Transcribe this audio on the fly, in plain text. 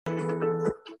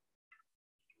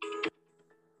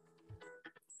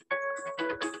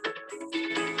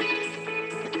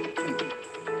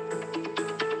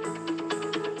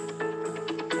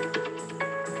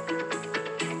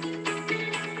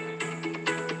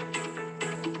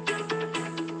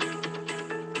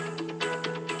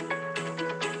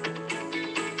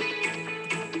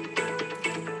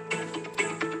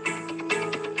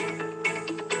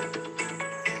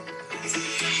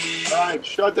right,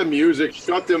 shut the music.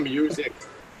 Shut the music.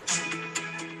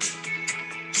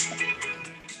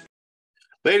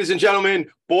 Ladies and gentlemen,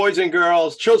 boys and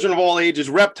girls, children of all ages,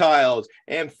 reptiles,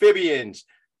 amphibians,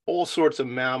 all sorts of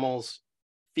mammals,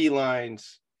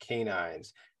 felines,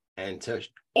 canines, and to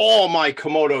all my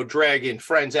Komodo dragon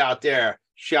friends out there,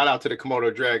 shout out to the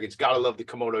Komodo dragons. Gotta love the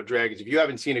Komodo dragons. If you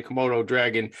haven't seen a Komodo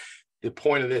dragon, the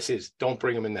point of this is don't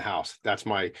bring them in the house. That's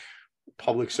my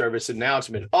public service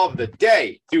announcement of the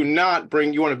day. Do not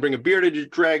bring, you want to bring a bearded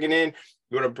dragon in,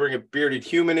 you want to bring a bearded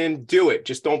human in, do it.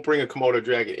 Just don't bring a Komodo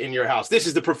dragon in your house. This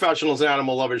is the Professionals and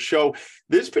Animal Lovers Show.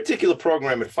 This particular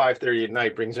program at 5:30 at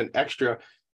night brings an extra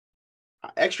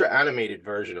animated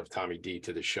version of Tommy D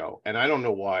to the show. And I don't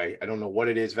know why. I don't know what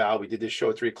it is, Val. We did this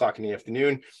show at 3 o'clock in the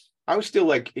afternoon. I was still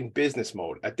like in business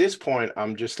mode. At this point,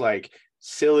 I'm just like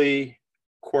silly,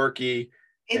 quirky.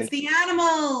 It's the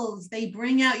animals. They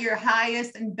bring out your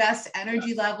highest and best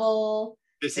energy level.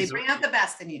 They bring out the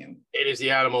best in you. It is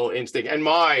the animal instinct. And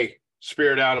my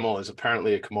spirit animal is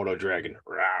apparently a Komodo dragon.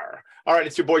 Rawr. All right,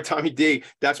 it's your boy Tommy D.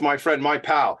 That's my friend, my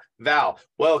pal, Val.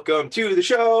 Welcome to the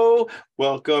show.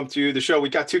 Welcome to the show. We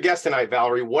got 2 guests tonight,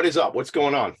 Valerie. What is up? What's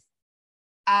going on?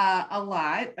 A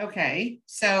lot. Okay.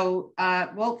 So,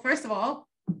 well, first of all,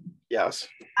 yes,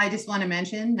 I just want to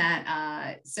mention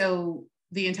that, so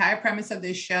the entire premise of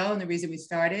this show and the reason we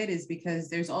started is because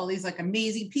there's all these like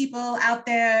amazing people out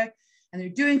there and they're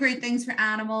doing great things for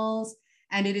animals.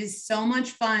 And it is so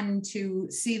much fun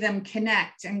to see them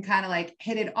connect and kind of like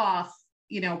hit it off,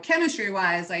 you know, chemistry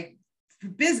wise, like for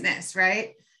business.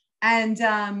 Right. And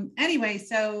anyway,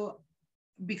 so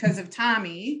because of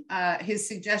Tommy, his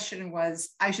suggestion was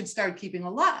I should start keeping a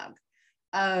log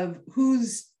of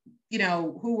who's, you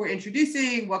know, who we're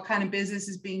introducing, what kind of business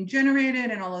is being generated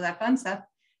and all of that fun stuff.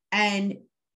 And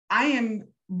I am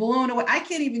blown away. I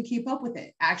can't even keep up with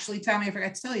it. Actually, Tommy, I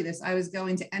forgot to tell you this. I was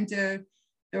going to enter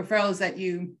the referrals that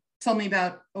you told me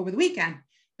about over the weekend.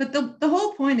 But the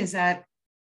whole point is that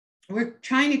we're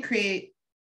trying to create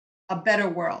a better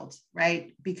world,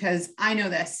 right? Because I know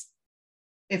this.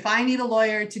 If I need a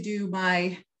lawyer to do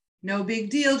my no big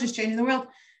deal, just changing the world.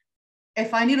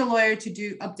 If I need a lawyer to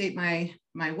do update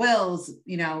my wills,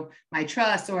 you know, my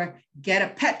trust, or get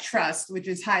a pet trust, which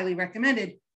is highly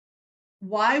recommended,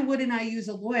 why wouldn't I use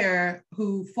a lawyer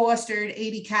who fostered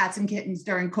 80 cats and kittens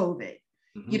during COVID?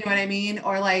 You know what I mean?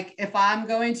 Or like, if I'm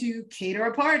going to cater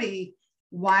a party,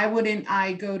 why wouldn't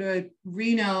I go to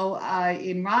Reno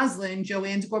in Roslyn,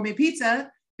 Joanne's Gourmet Pizza,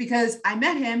 because I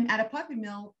met him at a puppy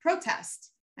mill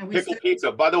protest. And we pickle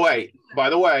pizza. By the way,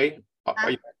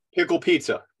 pickle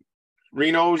pizza.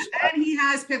 Reno's. And he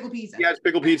has pickle pizza. He has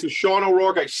pickle pizza. Sean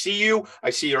O'Rourke, I see you. I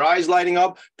see your eyes lighting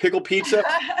up. Pickle pizza.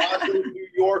 New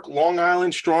York, Long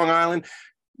Island, Strong Island.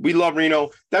 We love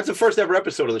Reno. That's the first ever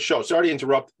episode of the show. Sorry to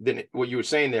interrupt what you were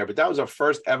saying there, but that was our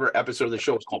first ever episode of the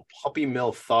show. It's called Puppy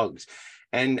Mill Thugs.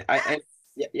 And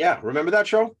yeah, remember that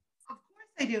show? Of course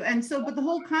I do. And so, but the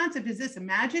whole concept is this.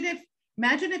 Imagine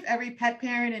if every pet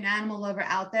parent and animal lover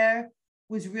out there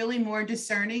was really more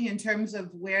discerning in terms of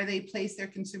where they place their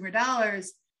consumer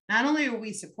dollars. Not only are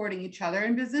we supporting each other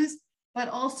in business, but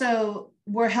also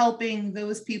we're helping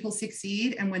those people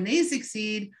succeed. And when they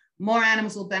succeed, more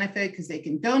animals will benefit because they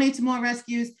can donate to more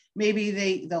rescues.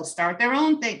 Maybe they'll start their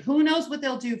own thing. Who knows what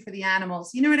they'll do for the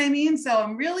animals? You know what I mean? So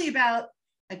I'm really about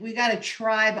like, we got to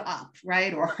tribe up,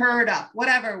 right? Or herd up,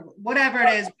 whatever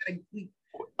it is.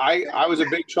 I was a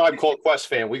big Tribe Called Quest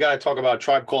fan. We got to talk about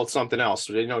Tribe Called something else.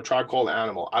 You know, Tribe Called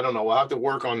Animal. I don't know. We'll have to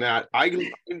work on that.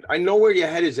 I know where your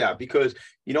head is at because,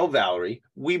 you know, Valerie,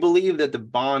 we believe that the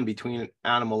bond between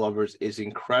animal lovers is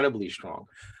incredibly strong.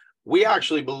 We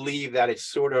actually believe that it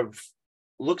sort of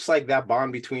looks like that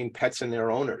bond between pets and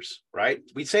their owners, right?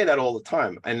 We say that all the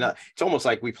time. And it's almost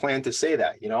like we plan to say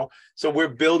that, you know? So we're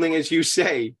building, as you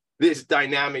say, this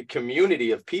dynamic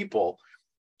community of people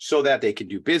so that they can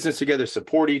do business together,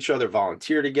 support each other,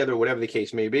 volunteer together, whatever the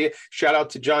case may be. Shout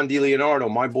out to John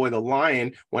DeLeonardo, my boy, the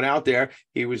Lion, went out there.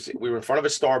 We were in front of a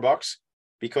Starbucks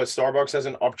because Starbucks has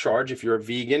an upcharge. If you're a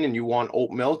vegan and you want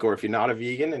oat milk, or if you're not a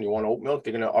vegan and you want oat milk,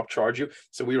 they're going to upcharge you.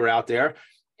 So we were out there.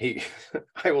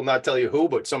 I will not tell you who,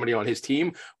 but somebody on his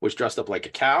team was dressed up like a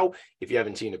cow. If you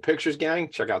haven't seen the pictures, gang,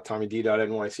 check out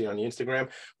TommyD.NYC on the Instagram.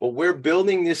 But we're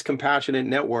building this compassionate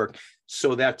network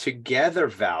so that together,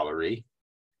 Valerie,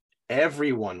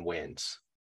 everyone wins.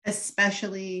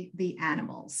 Especially the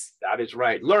animals. That is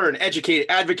right. Learn, educate,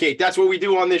 advocate. That's what we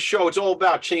do on this show. It's all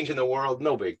about changing the world.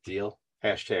 No big deal.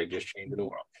 Hashtag just changing the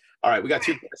world. All right, we got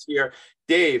two guests here.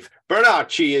 Dave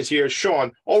Bernacchi is here.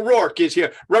 Sean ORourke is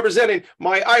here, representing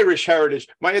my Irish heritage,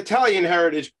 my Italian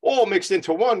heritage, all mixed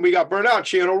into one. We got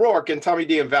Bernacchi and ORourke and Tommy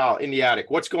D and Val in the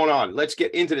attic. What's going on? Let's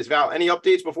get into this. Val, any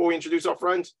updates before we introduce our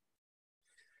friends?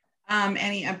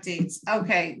 Any updates?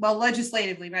 Okay, well,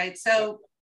 legislatively, right? So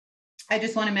I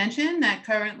just want to mention that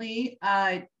currently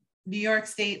New York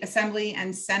State Assembly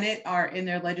and Senate are in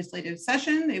their legislative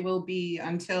session. They will be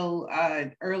until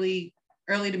early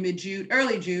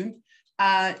June.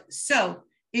 So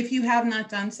if you have not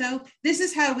done so, this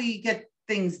is how we get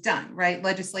things done, right?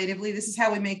 Legislatively, this is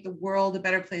how we make the world a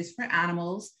better place for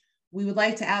animals. We would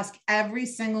like to ask every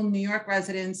single New York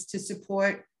residents to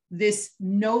support this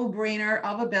no-brainer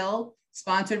of a bill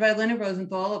sponsored by Linda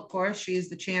Rosenthal. Of course, she is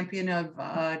the champion of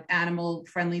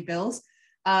animal-friendly bills.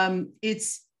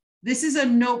 This is a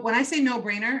no, when I say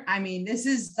no-brainer, I mean, this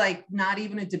is like not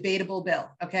even a debatable bill,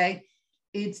 okay?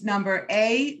 It's number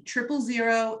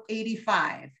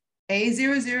A0085,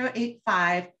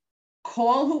 A0085.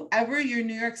 Call whoever your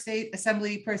New York State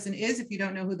Assembly person is. If you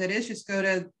don't know who that is, just go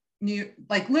to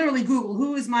literally Google,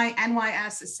 who is my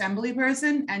NYS Assembly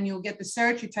person? And you'll get the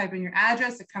search, you type in your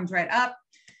address, it comes right up.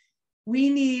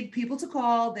 We need people to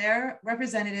call their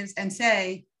representatives and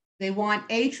say they want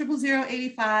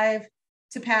A0085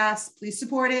 to pass, please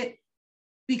support it,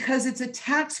 because it's a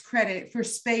tax credit for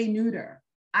spay neuter.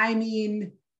 I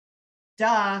mean,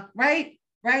 duh, right?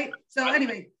 So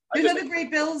anyway, there's other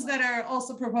great bills that are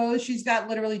also proposed. She's got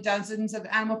literally dozens of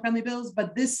animal-friendly bills,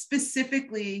 but this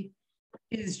specifically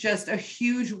is just a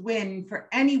huge win for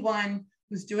anyone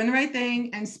who's doing the right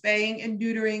thing and spaying and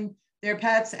neutering their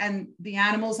pets and the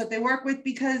animals that they work with,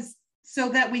 because so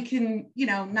that we can,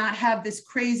 not have this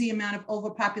crazy amount of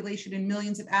overpopulation and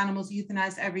millions of animals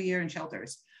euthanized every year in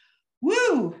shelters.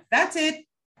 Woo, that's it.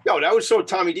 Yo, that was so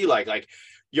Tommy D like,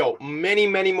 yo, many,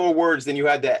 many more words than you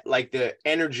had that, like the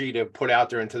energy to put out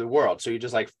there into the world. So you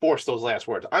just like forced those last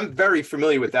words. I'm very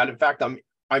familiar with that. In fact, I'm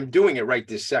doing it right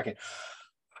this second.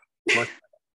 All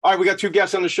right, we got two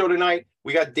guests on the show tonight.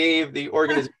 We got Dave, the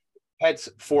organization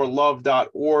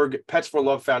Pets4Luv.org,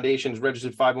 Pets4Luv Foundation's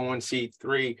registered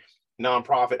 501c3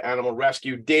 nonprofit animal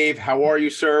rescue. Dave, how are you,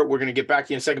 sir? We're going to get back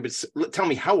to you in a second, but tell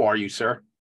me, how are you, sir?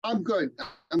 I'm good.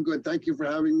 Thank you for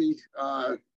having me.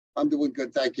 I'm doing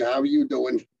good. Thank you. How are you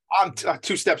doing? I'm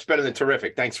two steps better than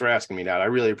terrific. Thanks for asking me that. I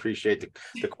really appreciate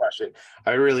the question.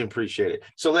 I really appreciate it.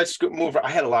 So let's move. I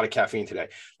had a lot of caffeine today.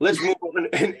 Let's move on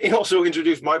and also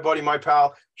introduce my buddy, my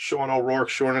pal, Sean ORourke.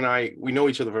 Sean and I, we know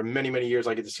each other for many, many years.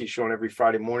 I get to see Sean every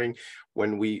Friday morning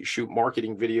when we shoot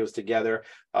marketing videos together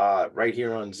right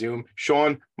here on Zoom.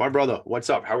 Sean, my brother, what's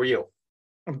up? How are you?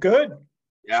 I'm good.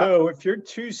 Yeah. So if you're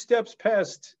two steps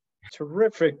past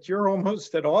terrific, you're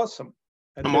almost at awesome.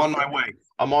 I'm on my way.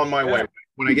 I'm on my way.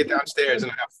 When I get downstairs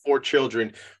and I have 4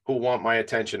 children who want my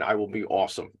attention, I will be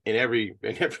awesome in every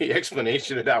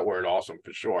explanation of that word. Awesome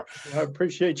for sure. I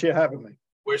appreciate you having me.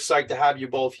 We're psyched to have you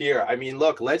both here. I mean,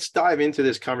 look, let's dive into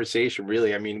this conversation,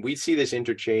 really. I mean, we see this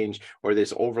interchange or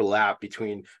this overlap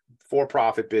between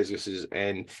for-profit businesses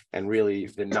and really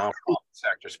the nonprofit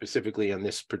sector, specifically on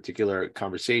this particular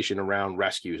conversation around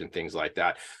rescues and things like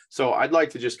that. So I'd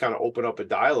like to just kind of open up a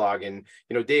dialogue. And,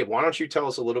 Dave, why don't you tell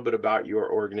us a little bit about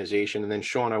your organization? And then,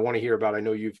 Sean, I want to hear about, I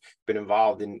know you've been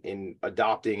involved in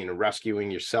adopting and rescuing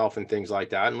yourself and things like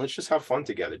that. And let's just have fun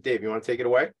together. Dave, you want to take it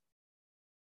away?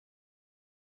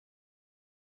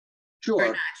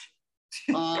 Sure.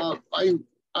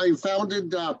 I founded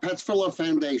Pets4Luv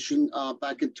Foundation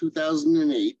back in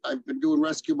 2008. I've been doing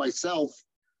rescue myself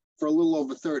for a little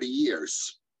over 30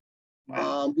 years.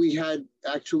 Wow. We had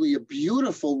actually a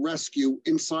beautiful rescue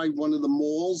inside one of the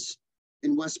malls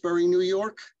in Westbury, New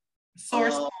York.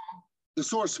 Source Mall. The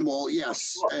Source Mall,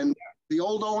 yes. And the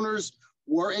old owners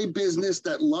were a business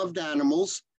that loved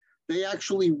animals. They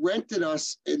actually rented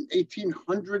us an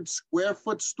 1,800 square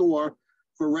foot store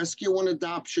for rescue and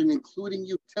adoption, including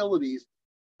utilities,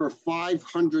 for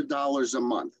 $500 a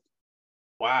month.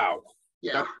 Wow.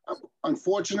 Yeah.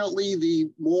 Unfortunately, the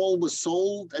mall was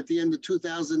sold at the end of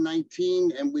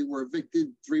 2019, and we were evicted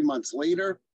 3 months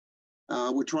later.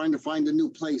 We're trying to find a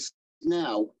new place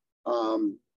now,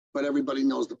 but everybody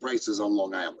knows the prices on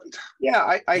Long Island.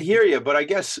 Yeah, I hear you, but I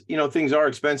guess, things are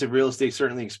expensive. Real estate's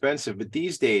certainly expensive, but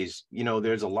these days,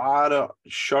 there's a lot of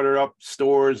shuttered up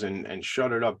stores and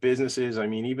shuttered up businesses. I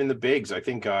mean, even the bigs. I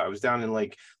think I was down in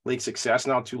Lake Success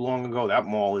not too long ago. That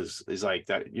mall is like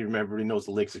that. You remember, everybody knows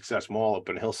the Lake Success Mall up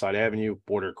on Hillside Avenue,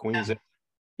 border of Queens.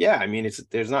 Yeah, I mean,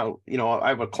 there's not, I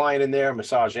have a client in there,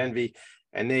 Massage Envy,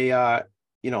 and they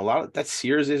you know, a lot of that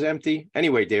Sears is empty.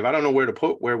 Anyway, Dave, I don't know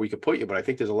where we could put you, but I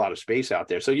think there's a lot of space out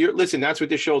there. So listen, that's what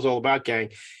this show is all about, gang.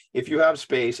 If you have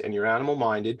space and you're animal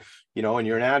minded, you know, and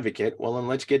you're an advocate, well, then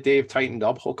let's get Dave tightened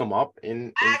up, hook him up.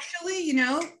 Actually, you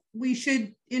know, we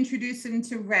should introduce him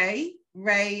to Ray.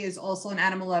 Ray is also an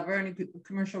animal lover and a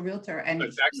commercial realtor. And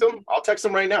text him. I'll text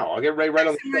him right now. I'll get Ray right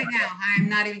on the right now. I'm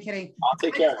not even kidding. I'll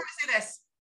take care of it. Say this.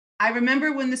 I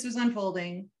remember when this was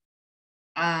unfolding,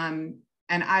 and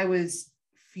I was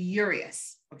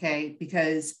furious, okay,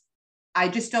 because I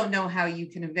just don't know how you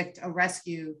can evict a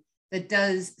rescue that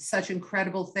does such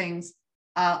incredible things.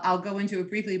 I'll go into it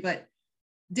briefly, but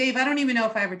Dave, I don't even know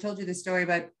if I ever told you this story,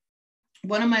 but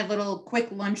one of my little quick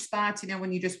lunch spots, you know,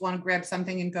 when you just want to grab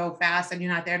something and go fast and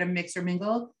you're not there to mix or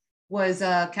mingle, was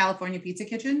a California Pizza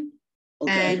Kitchen.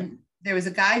 Okay. And there was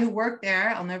a guy who worked there.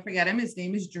 I'll never forget him. His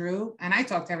name is Drew. And I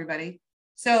talked to everybody.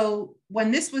 So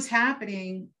when this was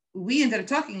happening, we ended up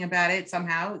talking about it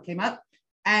somehow. It came up.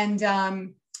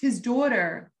 And his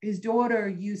daughter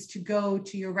used to go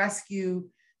to your rescue.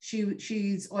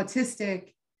 She's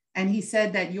autistic. And he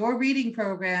said that your reading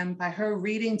program, by her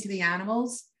reading to the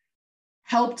animals,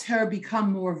 helped her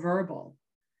become more verbal.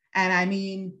 And I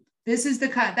mean, that's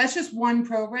just one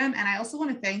program. And I also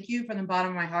want to thank you from the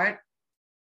bottom of my heart,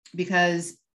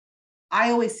 because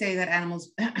I always say that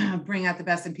animals bring out the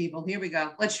best in people. Here we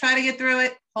go. Let's try to get through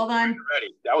it. Hold on.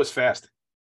 Ready. That was fast.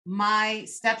 My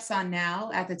stepson now,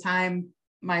 at the time,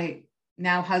 my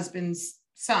now husband's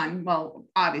son, well,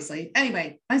 obviously,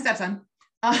 anyway, my stepson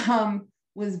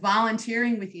was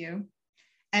volunteering with you.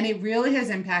 And it really has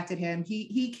impacted him.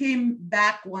 He came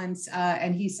back once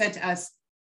and he said to us,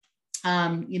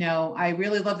 you know, I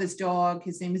really love this dog.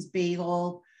 His name is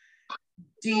Bagel.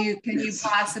 Can you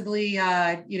possibly,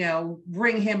 you know,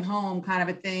 bring him home, kind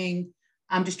of a thing?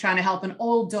 I'm just trying to help an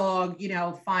old dog, you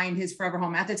know, find his forever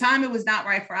home. At the time, it was not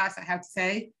right for us, I have to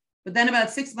say. But then about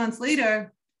 6 months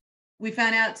later, we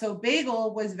found out. So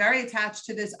Bagel was very attached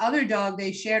to this other dog.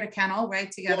 They shared a kennel,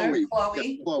 right, together,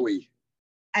 Chloe. Yeah, Chloe.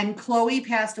 And Chloe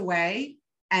passed away.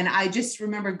 And I just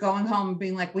remember going home and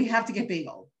being like, we have to get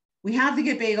Bagel. We have to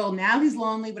get Bagel. Now he's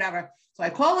lonely, whatever. So I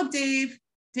call up Dave.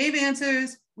 Dave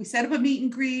answers. We set up a meet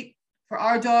and greet for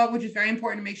our dog, which is very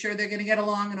important to make sure they're going to get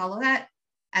along and all of that.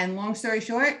 And long story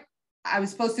short, I was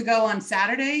supposed to go on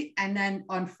Saturday. And then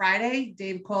on Friday,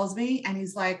 Dave calls me and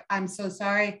he's like, I'm so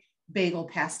sorry. Bagel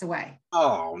passed away.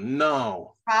 Oh,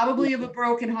 no. Probably of a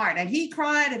broken heart. And he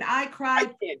cried and I cried.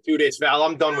 I can't do this, Val.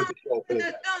 I'm done with the show.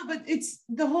 No, but it's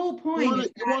the whole point.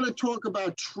 You want to talk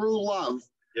about true love.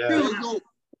 Yeah.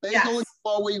 Bagel and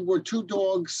Chloe were two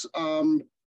dogs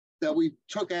that we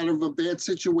took out of a bad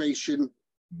situation.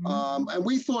 Mm-hmm. And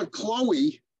we thought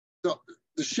Chloe, the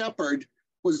shepherd,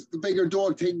 was the bigger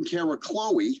dog taking care of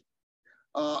Chloe.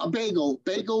 A Bagel,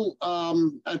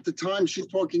 at the time she's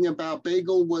talking about,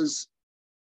 Bagel was,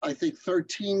 I think,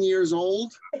 13 years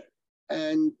old.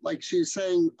 And like she's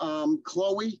saying,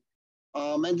 Chloe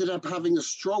ended up having a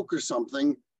stroke or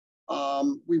something.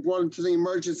 We brought him to the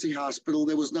emergency hospital.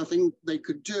 There was nothing they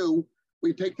could do.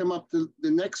 We picked him up the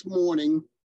next morning,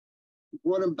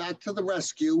 brought him back to the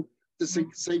rescue to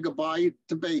say goodbye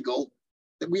to Bagel.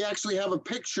 We actually have a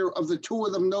picture of the two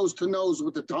of them nose to nose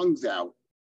with the tongues out.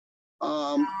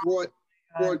 Brought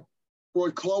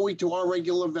Chloe to our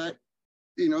regular vet,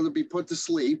 you know, to be put to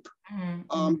sleep.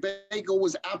 Mm-hmm. Bagel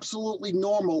was absolutely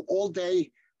normal all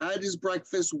day, had his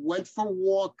breakfast, went for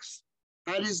walks,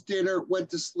 had his dinner,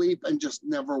 went to sleep, and just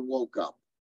never woke up.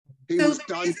 He was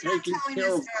done taking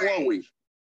care of Chloe.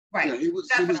 Right. Yeah, he was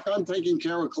done taking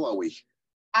care of Chloe.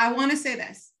 I want to say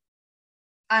this.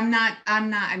 I'm not,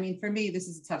 I mean, for me, this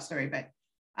is a tough story, but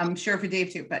I'm sure for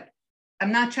Dave too, but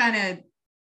I'm not trying to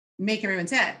make everyone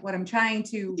sad. What I'm trying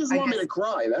to— You just want me to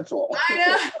cry, that's all. I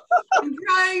know. I'm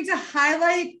trying to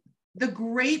highlight the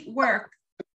great work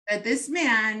that this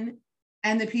man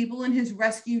and the people in his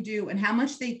rescue do and how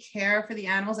much they care for the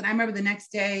animals. And I remember the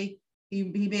next day, he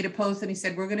made a post and he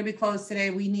said, we're going to be closed today.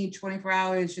 We need 24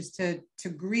 hours just to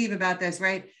grieve about this,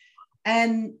 right?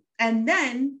 And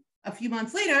then a few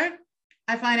months later,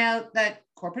 I find out that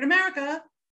corporate America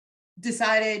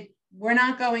decided we're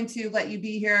not going to let you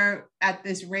be here at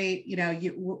this rate. You know,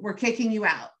 we're kicking you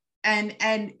out. And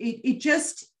it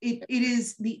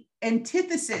is the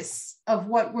antithesis of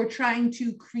what we're trying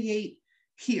to create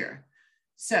here.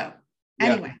 So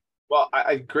anyway. Yeah. Well,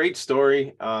 great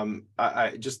story.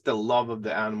 I just the love of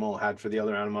the animal had for the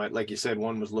other animal. Like you said,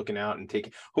 one was looking out and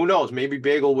taking, who knows, maybe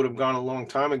Bagel would have gone a long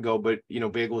time ago, but you know,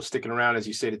 Bagel was sticking around, as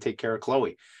you say, to take care of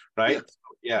Chloe. Right.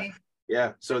 Yeah.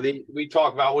 So we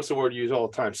talk about, what's the word you use all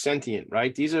the time? Sentient,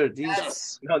 right? These are not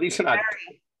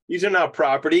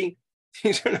property.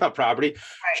 These are not property.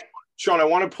 Right. Sean, I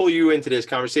want to pull you into this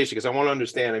conversation because I want to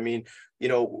understand. I mean,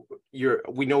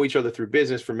 we know each other through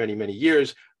business for many, many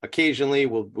years.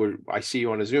 Occasionally, I see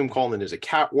you on a Zoom call and there's a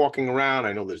cat walking around.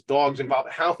 I know there's dogs involved.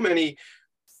 How many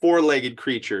four-legged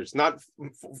creatures, not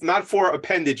four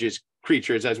appendages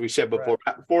creatures, as we said before,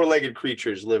 right. Four-legged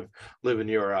creatures live in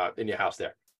your house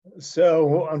there?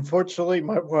 So unfortunately,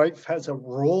 my wife has a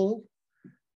rule.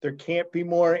 There can't be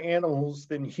more animals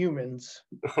than humans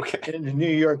in the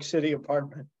New York City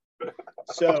apartment.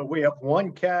 So we have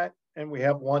one cat and we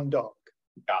have one dog.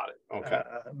 Got it. Okay.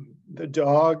 The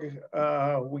dog,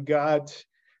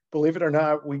 believe it or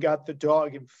not, we got the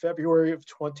dog in February of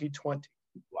 2020.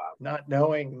 Wow. Not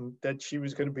knowing that she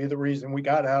was going to be the reason we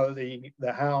got out of the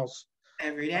house.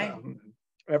 Every day.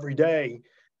 Every day.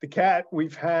 The cat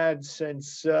we've had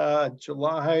since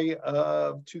July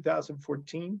of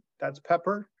 2014. That's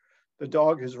Pepper. The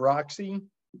dog is Roxy.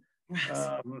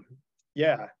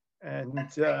 Yeah, and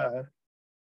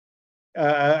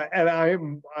I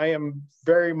am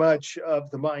very much of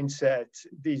the mindset.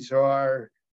 These are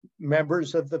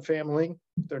members of the family.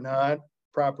 They're not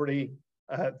property.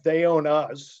 They own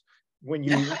us. When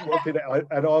you look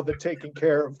at all the taking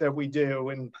care of that we do,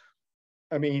 and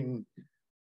I mean,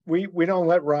 we don't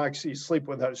let Roxy sleep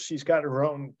with us. She's got her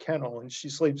own kennel and she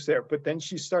sleeps there. But then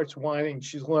she starts whining.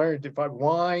 She's learned if I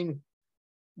whine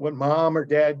when mom or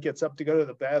dad gets up to go to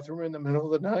the bathroom in the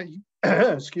middle of the night,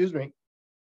 excuse me,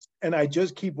 and I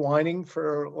just keep whining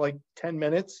for like 10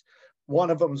 minutes,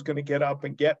 one of them's going to get up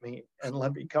and get me and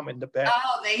let me come into bed.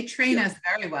 Oh, they train us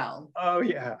very well. Oh,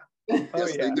 yeah. Oh,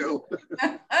 yes, yeah. They do.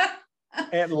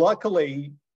 And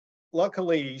luckily,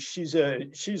 she's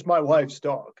my wife's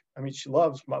dog. I mean, she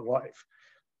loves my wife.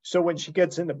 So when she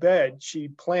gets into bed, she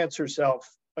plants herself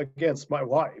against my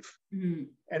wife. Mm-hmm.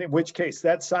 And in which case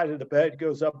that side of the bed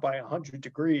goes up by 100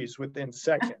 degrees within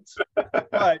seconds.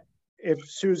 But if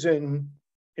Susan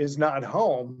is not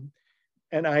home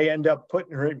and I end up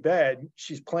putting her in bed,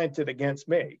 she's planted against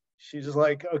me. She's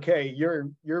like, okay, you're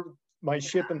my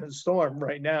ship in the storm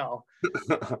right now.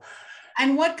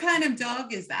 And what kind of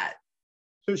dog is that?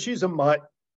 So she's a mutt.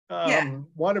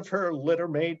 One of her litter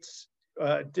mates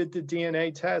did the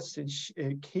DNA test, and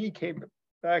he came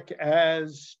back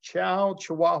as Chow,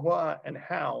 Chihuahua, and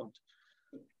Hound.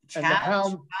 Chow,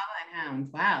 Chihuahua, and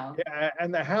Hound. Wow. Yeah,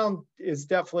 and the Hound is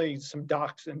definitely some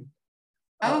dachshund.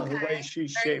 The way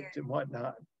she's shaped and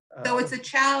whatnot. So it's a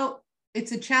Chow.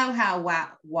 It's a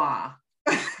Chihuahua.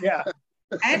 Yeah.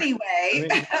 Anyway, I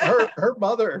mean, her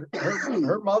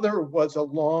mother was a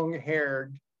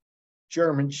long-haired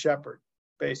German Shepherd,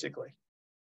 basically.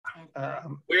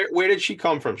 Where did she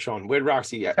come from, Sean? Where did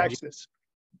Roxy at? Texas.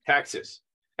 Texas.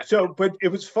 So, but it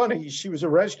was funny. She was a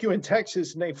rescue in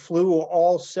Texas, and they flew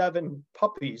all 7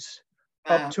 puppies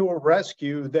up to a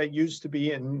rescue that used to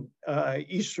be in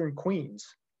Eastern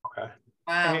Queens. Okay.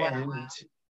 Wow.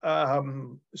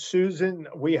 And Susan,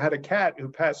 we had a cat who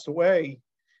passed away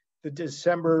the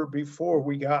December before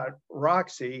we got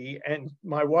Roxy, and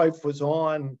my wife was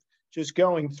on just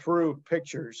going through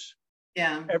pictures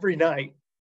every night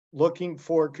looking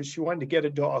for, because she wanted to get a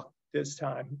dog this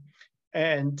time.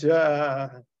 And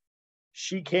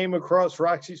she came across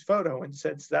Roxy's photo and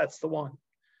said, that's the one.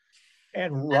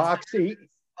 And Roxy,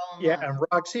 and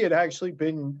Roxy had actually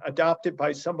been adopted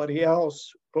by somebody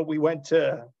else, but we went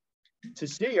to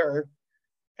see her,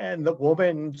 and the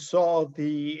woman saw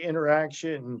the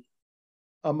interaction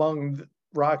among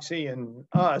Roxy and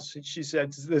us, and she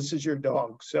said, this is your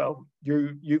dog. So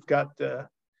you've got the,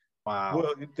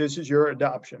 well, this is your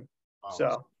adoption. Wow.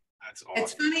 So that's awesome.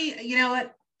 It's funny, you know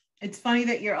what? It's funny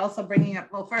that you're also bringing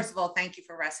up, well, first of all, thank you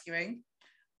for rescuing.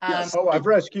 Yes. I've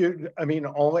rescued, I mean,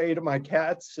 all 8 of my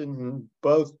cats and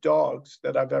both dogs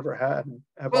that I've ever had.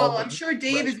 Well, I'm sure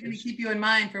Dave is going to keep you in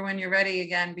mind for when you're ready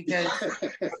again, because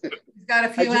he's got a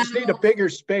few I just need a bigger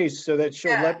space so that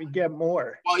she'll let me get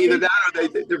more. Well, either that or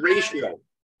the ratio.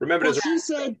 Remember, well,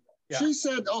 she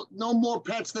said, oh, no more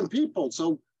pets than people.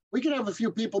 So we can have a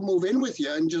few people move in with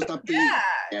you and just up the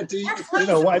ante. You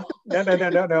know what?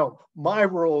 No. My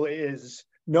rule is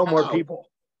no more people.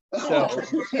 So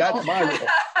that's my rule.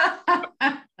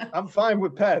 I'm fine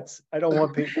with pets. I don't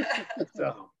want people.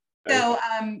 So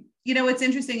you know, what's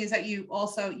interesting is that you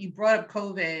brought up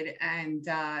COVID,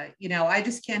 and you know, I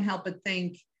just can't help but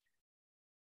think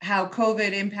how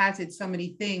COVID impacted so many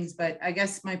things. But I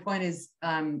guess my point is,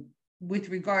 with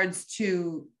regards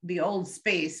to the old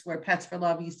space where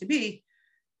Pets4Luv used to be,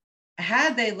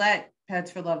 had they let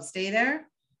Pets4Luv stay there,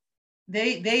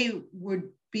 they would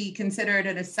be considered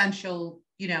an essential,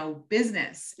 you know,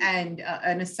 business and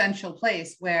an essential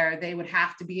place where they would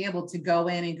have to be able to go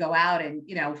in and go out and,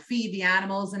 you know, feed the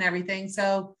animals and everything.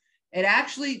 So it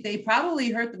actually, they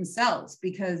probably hurt themselves,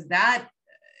 because that,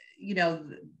 you know,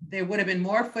 there would have been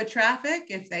more foot traffic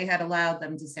if they had allowed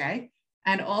them to stay.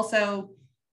 And also,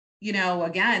 you know,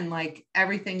 again, like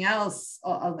everything else,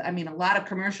 I mean, a lot of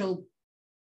commercial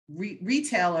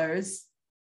retailers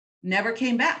never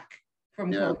came back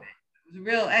from COVID. It was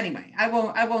real. Anyway, I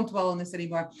won't dwell on this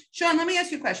anymore. Sean, let me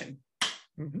ask you a question.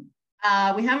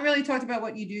 Mm-hmm. We haven't really talked about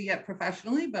what you do yet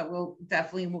professionally, but we'll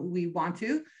definitely, we want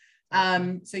to.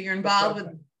 So you're involved with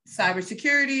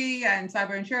cybersecurity and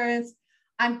cyber insurance.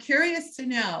 I'm curious to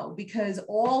know, because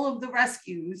all of the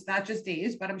rescues, not just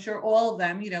Dave's, but I'm sure all of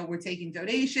them, you know, we're taking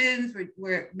donations,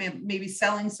 we're maybe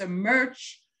selling some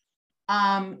merch.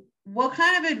 What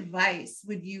kind of advice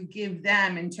would you give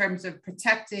them in terms of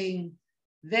protecting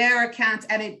their accounts?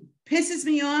 And it pisses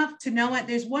me off to know it.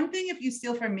 There's one thing if you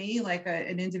steal from me, like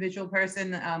an individual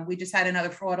person, we just had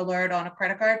another fraud alert on a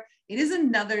credit card. It is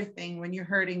another thing when you're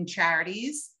hurting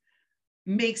charities.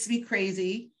 Makes me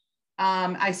crazy.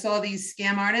 I saw these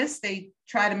scam artists, they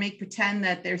try to pretend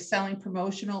that they're selling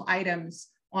promotional items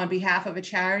on behalf of a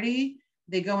charity.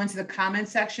 They go into the comment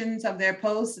sections of their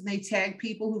posts and they tag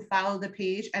people who follow the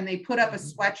page, and they put up a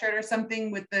sweatshirt or something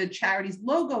with the charity's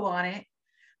logo on it,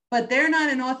 but they're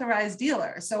not an authorized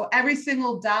dealer. So every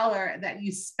single dollar that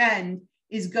you spend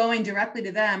is going directly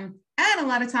to them. And a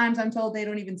lot of times I'm told they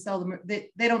don't even sell them,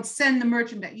 they don't send the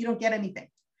merchandise, you don't get anything.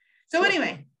 So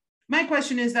anyway, my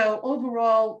question is, though,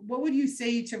 overall, what would you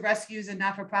say to rescues and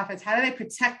not-for-profits? How do they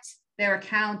protect their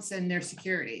accounts and their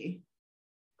security?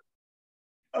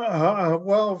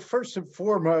 Well, first and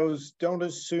foremost, don't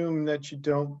assume that you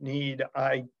don't need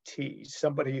IT,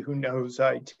 somebody who knows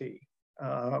IT.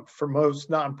 For most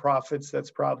nonprofits,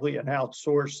 that's probably an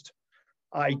outsourced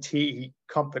IT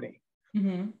company.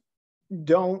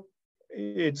 Mm-hmm.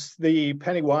 It's the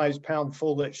penny wise, pound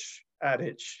foolish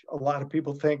adage. A lot of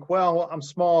people think, well, I'm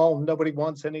small, nobody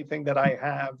wants anything that I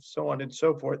have, so on and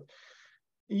so forth.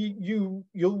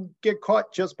 You'll get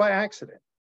caught just by accident.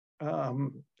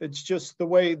 It's just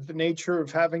the nature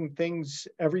of having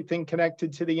everything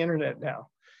connected to the internet now.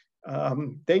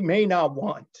 They may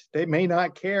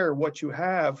not care what you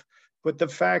have, but the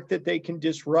fact that they can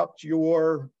disrupt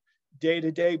your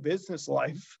day-to-day business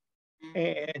life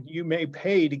and you may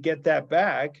pay to get that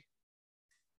back,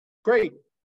 great.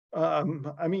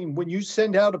 I mean, when you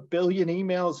send out 1 billion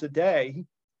emails a day,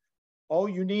 all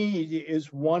you need is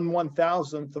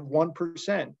 1/1000th of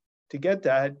 1% to get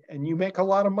that, and you make a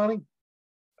lot of money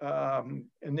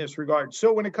in this regard.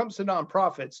 So when it comes to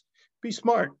nonprofits, be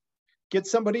smart. Get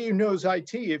somebody who knows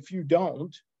IT, if you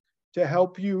don't, to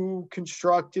help you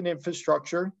construct an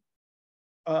infrastructure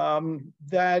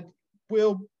that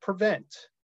will prevent.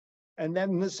 And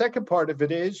then the second part of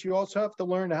it is you also have to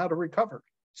learn how to recover.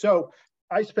 So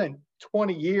I spent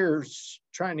 20 years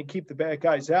trying to keep the bad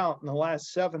guys out. In the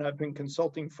last 7, I've been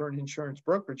consulting for an insurance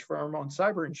brokerage firm on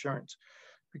cyber insurance,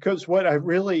 because what I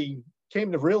really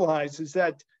came to realize is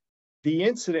that the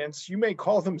incidents, you may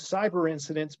call them cyber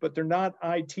incidents, but they're not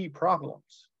IT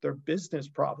problems. They're business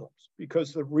problems,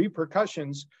 because the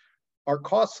repercussions are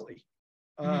costly,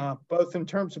 both in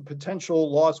terms of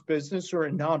potential lost business, or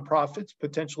in nonprofits,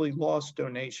 potentially lost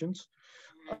donations.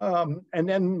 And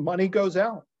then money goes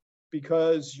out,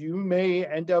 because you may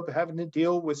end up having to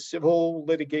deal with civil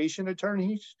litigation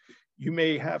attorneys. You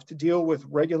may have to deal with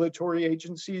regulatory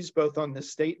agencies, both on the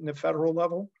state and the federal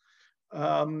level.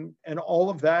 And all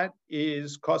of that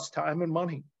costs time and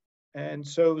money. And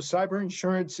so cyber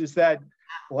insurance is that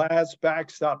last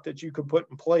backstop that you could put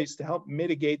in place to help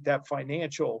mitigate that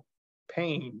financial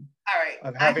pain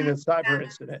of having a cyber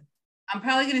incident. I'm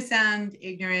probably going to sound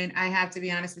ignorant. I have to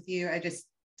be honest with you. I just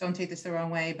don't take this the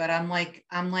wrong way, but I'm like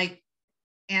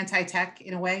anti-tech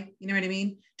in a way. You know what I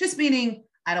mean? Just meaning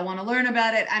I don't want to learn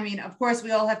about it. I mean, of course,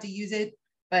 we all have to use it.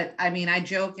 But I mean, I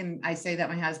joke and I say that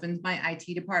my husband's my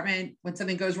IT department. When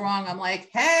something goes wrong, I'm like,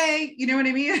 hey, you know what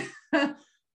I mean?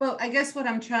 Well, I guess what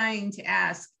I'm trying to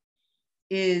ask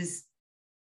is,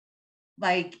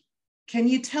 like, can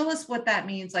you tell us what that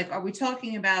means? Like, are we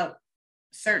talking about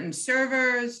certain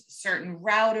servers, certain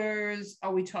routers?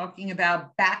 Are we talking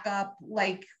about backup?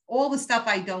 Like all the stuff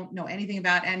I don't know anything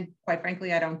about. And quite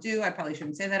frankly, I don't do. I probably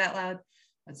shouldn't say that out loud.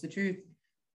 That's the truth.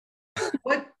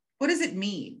 What does it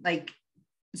mean? Like,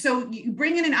 so you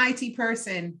bring in an IT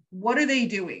person, what are they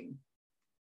doing?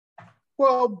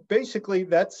 Well, basically,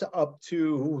 that's up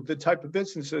to the type of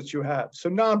business that you have. So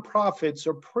nonprofits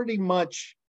are pretty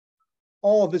much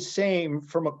all the same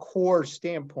from a core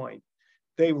standpoint.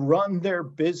 They run their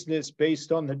business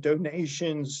based on the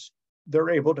donations they're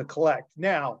able to collect.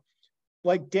 Now,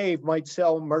 like Dave might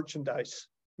sell merchandise.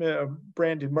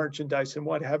 branded merchandise and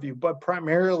what have you. But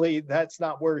primarily, that's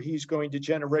not where he's going to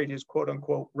generate his quote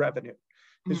unquote revenue.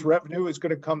 His revenue is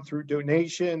going to come through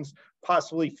donations,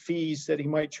 possibly fees that he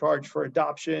might charge for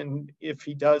adoption if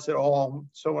he does it all,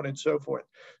 so on and so forth.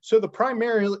 So the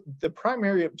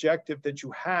primary objective that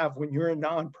you have when you're a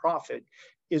nonprofit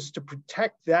is to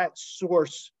protect that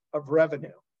source of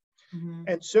revenue.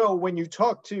 And so when you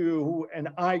talk to an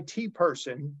IT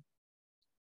person,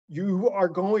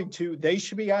 they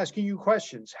should be asking you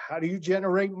questions. How do you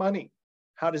generate money?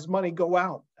 How does money go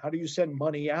out? How do you send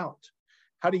money out?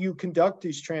 How do you conduct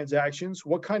these transactions?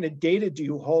 What kind of data do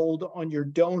you hold on your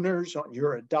donors, on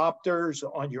your adopters,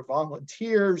 on your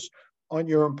volunteers, on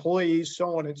your employees,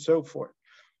 so on and so forth?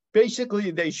 Basically,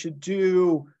 they should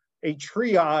do a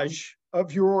triage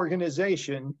of your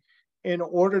organization in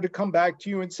order to come back to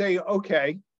you and say,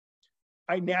 okay,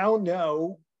 I now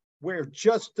know where,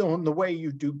 just on the way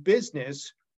you do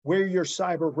business, where your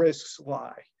cyber risks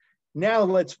lie. Now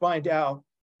let's find out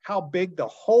how big the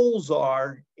holes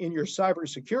are in your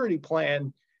cybersecurity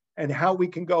plan and how we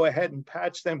can go ahead and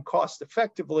patch them cost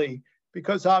effectively,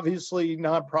 because obviously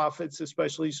nonprofits,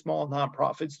 especially small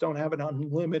nonprofits, don't have an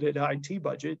unlimited IT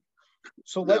budget.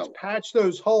 So let's patch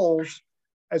those holes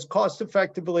as cost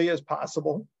effectively as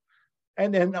possible,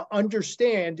 and then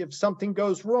understand if something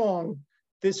goes wrong,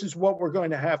 this is what we're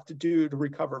going to have to do to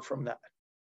recover from that.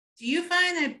 Do you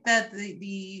find that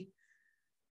the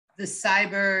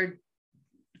cyber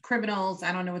criminals,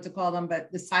 I don't know what to call them,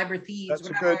 but the cyber thieves,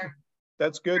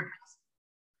 that's good.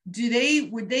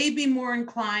 Would they be more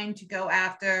inclined to go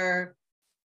after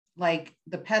like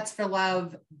the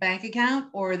Pets4Luv bank account,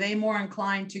 or are they more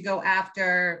inclined to go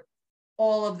after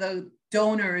all of the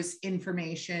donors'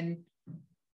 information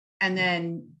and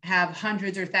then have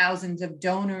hundreds or thousands of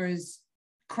donors'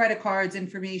 credit cards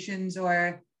informations,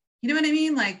 or, you know what I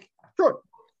mean? Like, sure.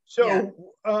 So,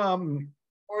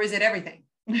 or is it everything?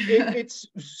 It's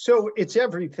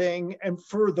everything. And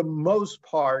for the most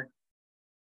part,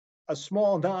 a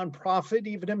small nonprofit,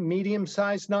 even a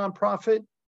medium-sized nonprofit,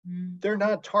 they're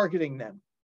not targeting them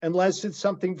unless it's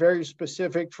something very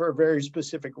specific for a very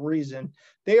specific reason.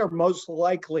 They are most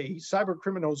likely, cyber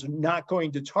criminals are not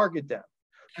going to target them.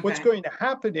 Okay. What's going to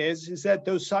happen is that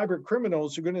those cyber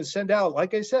criminals are going to send out,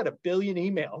 like I said, 1 billion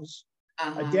emails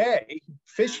a day.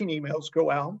 Phishing emails go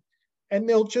out, and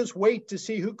they'll just wait to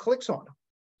see who clicks on them.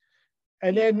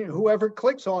 And then whoever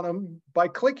clicks on them, by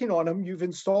clicking on them, you've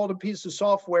installed a piece of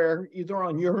software either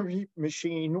on your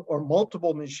machine or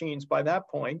multiple machines by that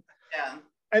point. Yeah.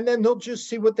 And then they'll just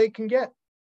see what they can get.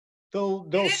 They'll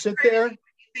sit there. When you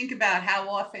think about how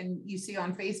often you see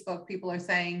on Facebook, people are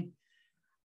saying,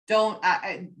 don't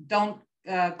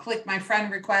click my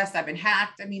friend request. I've been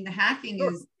hacked. I mean, the hacking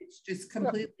it's just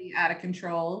completely out of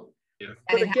control. Yeah.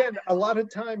 But again, a lot of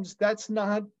times that's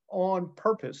not on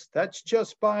purpose. That's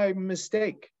just by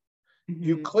mistake.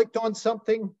 You clicked on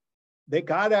something, they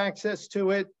got access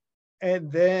to it,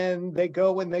 and then they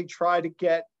go and they try to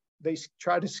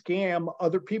scam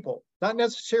other people. Not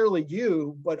necessarily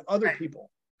you, but other people.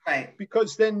 Right.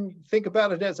 Because then think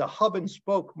about it as a hub and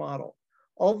spoke model.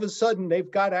 All of a sudden,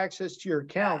 they've got access to your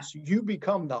accounts. Yeah. You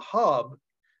become the hub.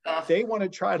 They want to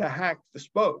try to hack the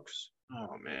spokes.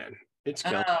 Oh, man. It's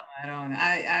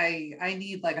I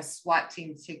need like a SWAT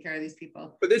team to take care of these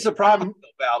people. But it's a problem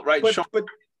about, right? But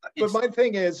my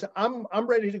thing is, I'm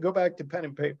ready to go back to pen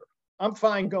and paper. I'm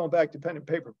fine going back to pen and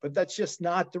paper, but that's just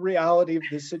not the reality of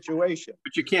the situation.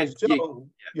 But you can't. So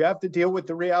you have to deal with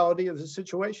the reality of the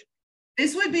situation.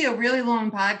 This would be a really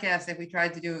long podcast if we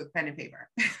tried to do it with pen and paper.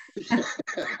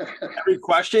 Every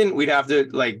question we'd have to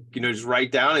just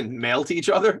write down and mail to each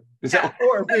other.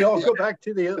 Or we all go back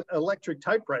to the electric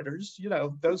typewriters,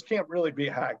 those can't really be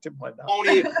hacked and whatnot.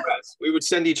 Only Express. We would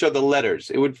send each other letters.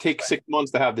 It would take 6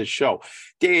 months to have this show.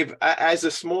 Dave, as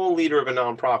a small leader of a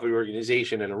nonprofit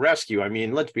organization and a rescue, I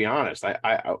mean, let's be honest.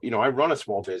 I run a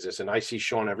small business, and I see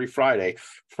Sean every Friday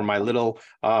for my little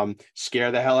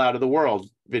scare the hell out of the world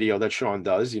video that Sean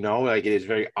does. It is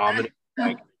very ominous.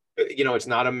 It's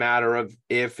not a matter of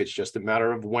if, it's just a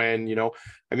matter of when.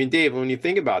 I mean, Dave, when you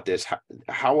think about this,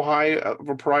 how high of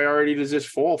a priority does this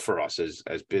fall for us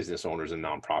as business owners and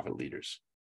nonprofit leaders?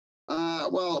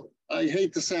 Well, I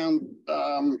hate to sound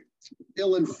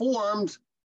ill-informed,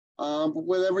 but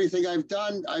with everything I've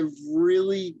done, I've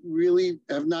really, really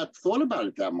have not thought about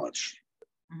it that much.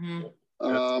 And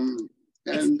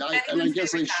I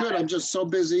guess I should. I'm just so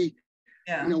busy,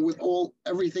 with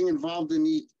everything involved in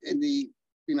the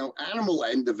animal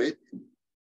end of it.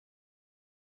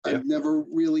 I've never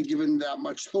really given that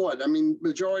much thought. I mean,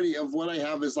 majority of what I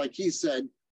have is, like he said,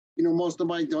 most of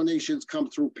my donations come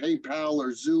through PayPal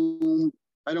or Zoom,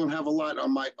 I don't have a lot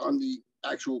on the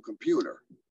actual computer.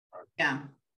 Yeah.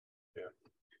 Yeah.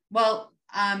 Well,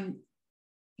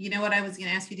 you know what I was going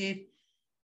to ask you, Dave?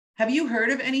 Have you heard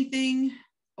of anything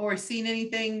or seen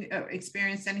anything, or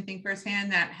experienced anything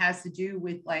firsthand that has to do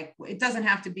with, like, it doesn't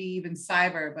have to be even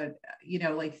cyber, but, you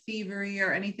know, like thievery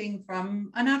or anything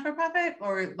from a not-for-profit,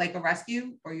 or like a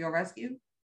rescue or your rescue?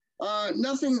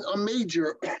 Nothing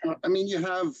major. I mean, you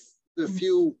have the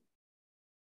few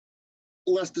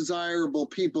less desirable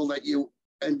people that you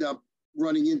end up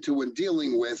running into and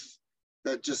dealing with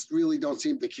that just really don't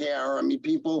seem to care. I mean,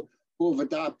 people who have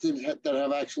adopted that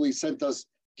have actually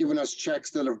given us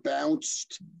checks that have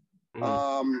bounced.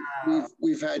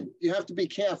 We've had, you have to be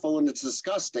careful, and it's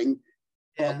disgusting.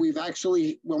 Yeah. But we've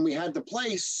actually, when we had the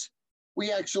place,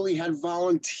 we actually had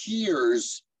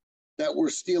volunteers that were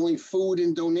stealing food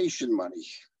and donation money.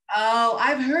 Oh,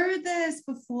 I've heard this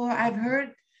before. I've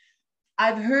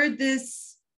heard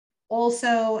this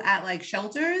also at like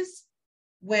shelters,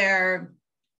 where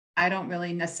I don't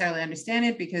really necessarily understand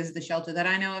it, because the shelter that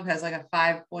I know of has like a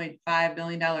 $5.5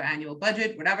 million annual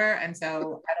budget, whatever. And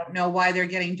so I don't know why they're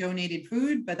getting donated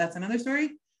food, but that's another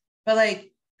story. But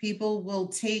like, people will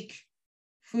take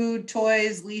food,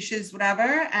 toys, leashes,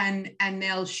 whatever, and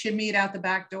they'll shimmy it out the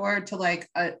back door to like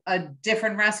a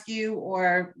different rescue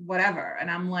or whatever. And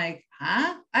I'm like,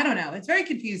 huh? I don't know. It's very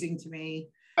confusing to me.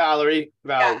 Valerie,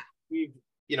 Yeah.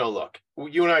 you know, look,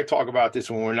 you and I talk about this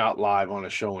when we're not live on a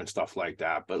show and stuff like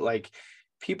that, but like,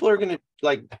 people are going to,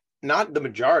 like, not the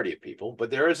majority of people, but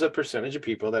there is a percentage of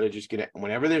people that are just going to,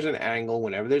 whenever there's an angle,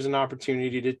 whenever there's an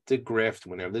opportunity to grift,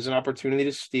 whenever there's an opportunity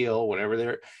to steal, whenever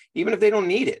they're, even if they don't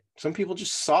need it, some people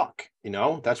just suck, you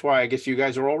know. That's why I guess you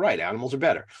guys are all right. Animals are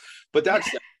better. But that's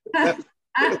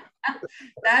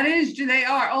that is, they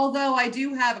are. Although I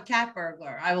do have a cat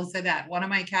burglar. I will say that. One of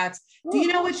my cats. Do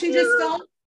you know what she just stole?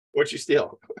 What'd you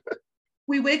steal?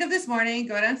 We wake up this morning,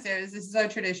 go downstairs. This is our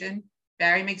tradition.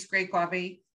 Barry makes great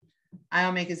coffee. I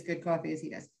don't make as good coffee as he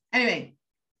does. Anyway,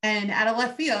 and out of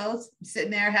left field, I'm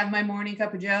sitting there, have my morning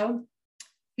cup of Joe.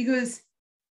 He goes,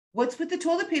 "What's with the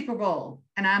toilet paper roll?"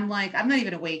 And I'm like, I'm not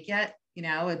even awake yet. You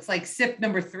know, it's like sip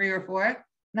number 3 or 4. And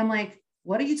I'm like,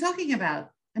 "What are you talking about?"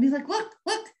 And he's like, look.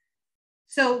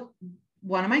 So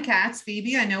one of my cats,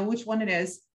 Phoebe, I know which one it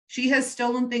is. She has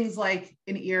stolen things like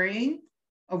an earring,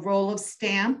 a roll of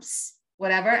stamps,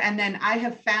 whatever. And then I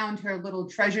have found her little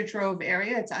treasure trove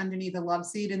area. It's underneath a love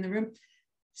seat in the room.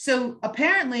 So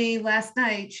apparently last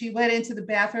night she went into the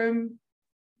bathroom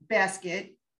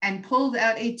basket and pulled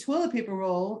out a toilet paper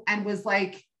roll and was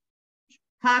like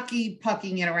hockey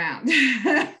pucking it around.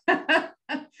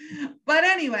 But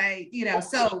anyway, you know,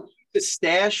 so the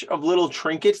stash of little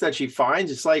trinkets that she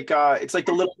finds, it's like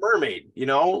the Little Mermaid, you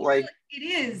know, like it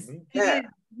is. Yeah. It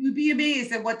is. You'd be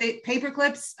amazed at what they paper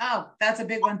clips. Oh, that's a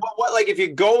big one. What, like, if you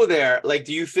go there, like,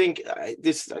 do you think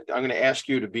this? I'm going to ask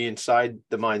you to be inside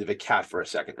the mind of a cat for a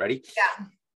second. Ready? Yeah.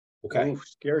 Okay. Ooh,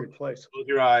 scary place. Close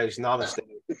your eyes. Namaste.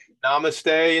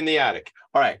 Namaste in the attic.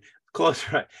 All right. Close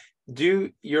your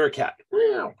eyes. You're a cat.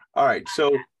 All right.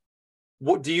 So,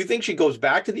 what do you think she goes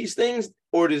back to these things,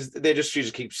 or she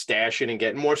just keep stashing and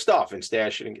getting more stuff and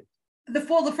stashing and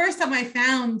The first time I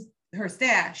found her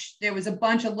stash, there was a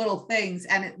bunch of little things,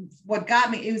 and what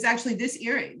got me, it was actually these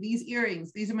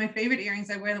earrings. These are my favorite earrings.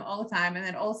 I wear them all the time. And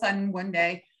then all of a sudden one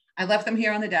day I left them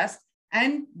here on the desk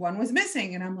and one was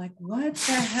missing, and I'm like, what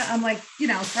the hell? I'm like, you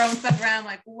know, throwing stuff around,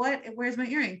 like, where's my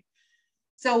earring?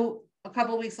 So a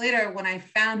couple of weeks later, when I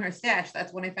found her stash,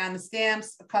 that's when I found the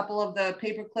stamps, a couple of the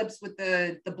paper clips with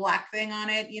the black thing on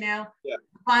it, you know,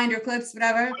 binder clips,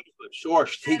 whatever. Sure.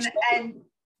 She takes and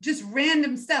just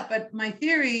random stuff. But my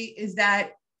theory is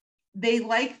that they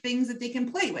like things that they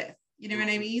can play with. You know what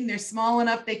I mean? They're small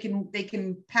enough, they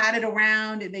can pat it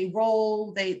around, and they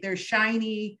roll, they're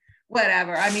shiny,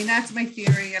 whatever. I mean, that's my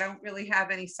theory. I don't really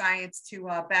have any science to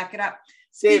back it up.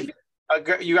 Dave,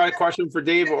 you got a question for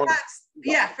Dave?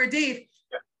 Yeah, for Dave.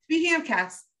 Yeah. Speaking of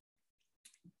cats,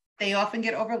 they often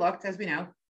get overlooked, as we know.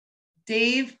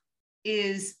 Dave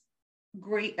is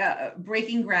great,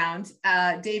 breaking ground.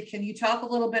 Dave, can you talk a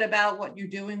little bit about what you're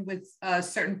doing with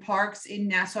certain parks in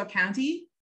Nassau County?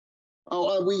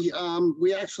 Oh,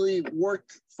 we actually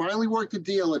finally worked a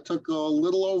deal. It took a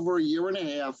little over a year and a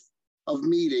half of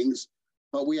meetings,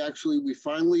 but we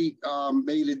finally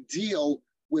made a deal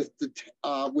with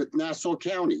Nassau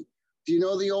County. Do you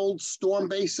know the old storm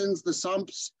basins, the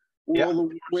sumps, where all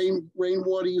the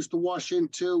rainwater used to wash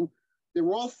into? They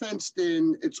were all fenced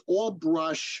in. It's all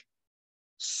brush.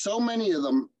 So many of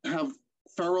them have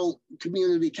feral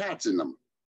community cats in them.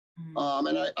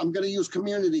 And I'm going to use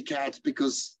community cats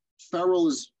because feral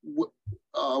is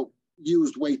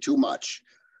used way too much.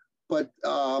 But,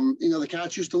 you know, the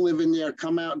cats used to live in there,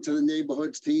 come out into the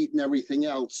neighborhoods to eat and everything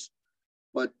else.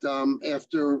 But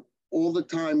after all the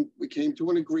time, we came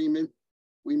to an agreement.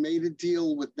 We made a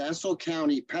deal with Nassau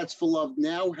County. Pets4Luv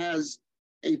now has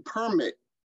a permit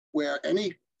where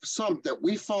any sump that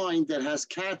we find that has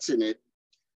cats in it,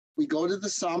 we go to the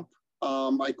sump.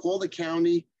 I call the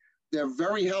county. They're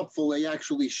very helpful. They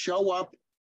actually show up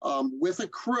with a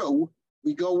crew.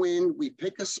 We go in, we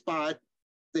pick a spot.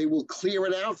 They will clear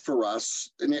it out for us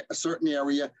in a certain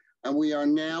area. And we are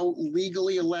now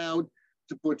legally allowed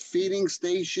to put feeding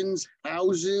stations,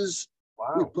 houses.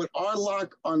 Wow. We put our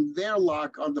lock on their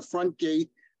lock on the front gate,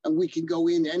 and we can go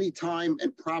in anytime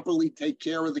and properly take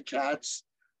care of the cats,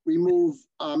 remove,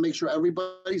 make sure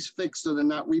everybody's fixed so they're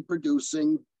not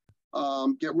reproducing,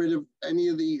 get rid of any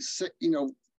of these,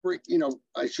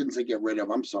 I shouldn't say get rid of,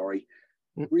 I'm sorry.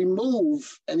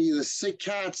 Remove any of the sick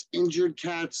cats, injured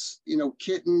cats,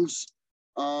 kittens,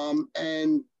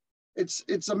 and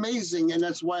it's amazing. And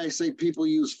that's why I say people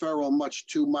use feral much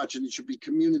too much, and it should be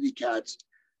community cats.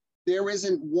 There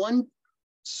isn't one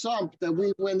sump that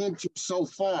we went into so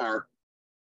far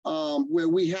where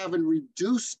we haven't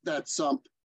reduced that sump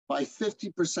by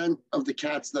 50% of the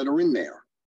cats that are in there.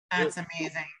 That's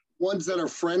amazing. Ones that are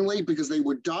friendly because they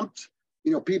were dumped.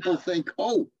 People think,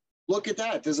 oh, look at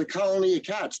that. There's a colony of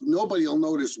cats. Nobody will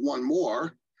notice one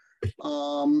more.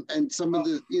 And some of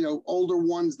the, older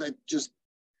ones that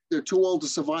they're too old to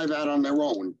survive out on their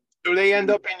own. Do they end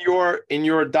up in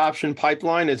your adoption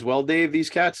pipeline as well, Dave, these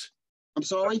cats? I'm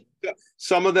sorry?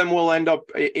 Some of them will end up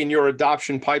in your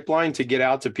adoption pipeline to get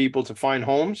out to people to find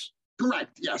homes?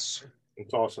 Correct, yes.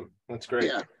 That's awesome. That's great.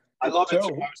 Yeah. I love it. So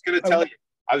I was going to tell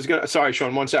you, sorry,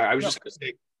 Sean, one second. I was just going to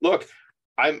say, look,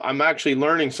 I'm actually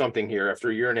learning something here after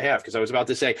a year and a half, because I was about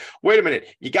to say, wait a minute,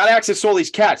 you got access to all these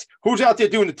cats. Who's out there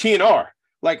doing the TNR?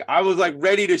 Like, I was like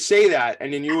ready to say that.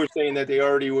 And then you were saying that they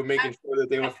already were making sure that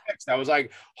they were fixed. I was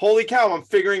like, holy cow, I'm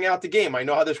figuring out the game. I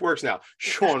know how this works now.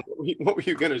 Sean, what were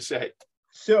you going to say?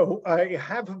 So I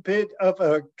have a bit of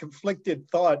a conflicted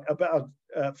thought about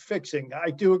fixing. I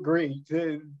do agree.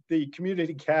 The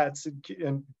community cats,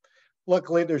 and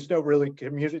luckily there's no really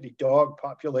community dog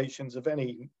populations of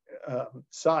any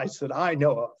size that I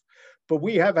know of. But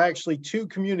we have actually 2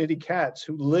 community cats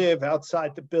who live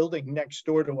outside the building next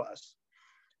door to us.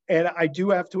 And I do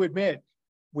have to admit,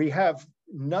 we have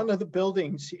none of the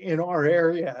buildings in our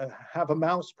area have a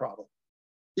mouse problem.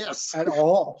 Yes. At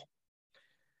all.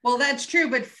 Well, that's true,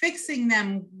 but fixing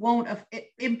them won't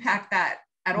impact that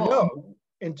at all. No,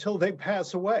 until they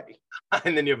pass away.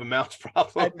 And then you have a mouse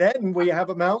problem. And then we have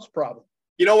a mouse problem.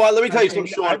 You know what? Let me tell you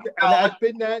something, Sean. I've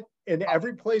been that in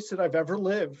every place that I've ever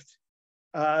lived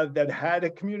that had a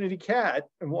community cat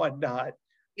and whatnot.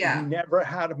 Yeah. Never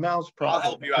had a mouse problem. I'll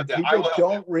help you out there. People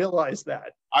don't realize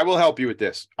that. I will help you with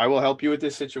this. I will help you with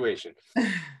this situation.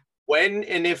 When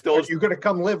and if those... Are you going to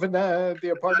come live in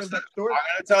the apartment next door? I'm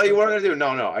going to tell you what I'm going to do.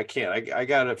 No, I can't. I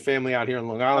got a family out here in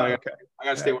Long Island. Okay. I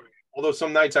got to stay. Although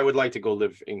some nights I would like to go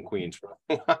live in Queens.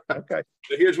 Okay.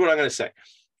 So here's what I'm going to say.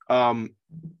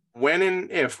 When and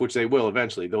if, which they will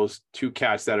eventually, those 2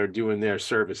 cats that are doing their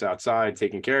service outside,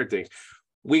 taking care of things,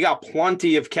 we got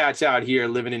plenty of cats out here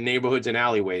living in neighborhoods and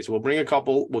alleyways. We'll bring a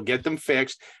couple, we'll get them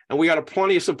fixed, and we got a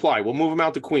plenty of supply. We'll move them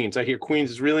out to Queens. I hear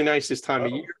Queens is really nice this time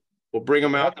of year. We'll bring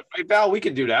them out. Right, Val? We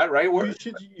can do that, right?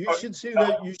 You should see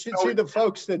the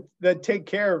folks that take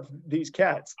care of these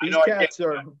cats. These cats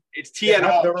are. It's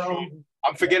TNR.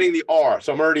 I'm forgetting the R,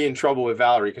 so I'm already in trouble with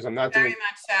Valerie because I'm not doing. Very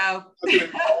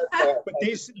much so. But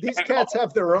these cats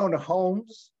have their own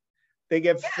homes. They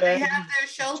get fed. They have their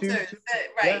shelters,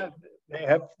 right?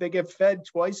 Yeah, they get fed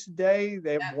twice a day.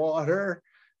 They have water.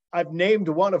 I've named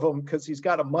one of them because he's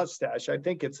got a mustache. I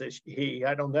think it's a he.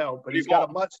 I don't know, but he's got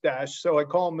a mustache, so I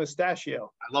call him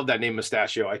Mustachio. I love that name,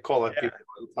 Mustachio. I call it people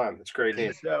all the time. It's a great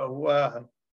name. So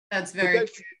that's very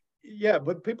true. Yeah,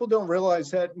 but people don't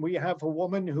realize that we have a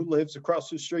woman who lives across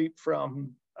the street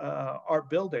from our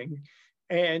building,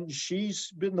 and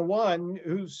she's been the one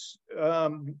who's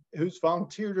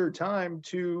volunteered her time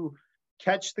to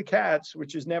catch the cats,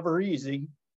 which is never easy,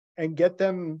 and get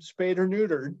them spayed or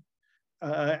neutered.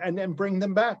 And then bring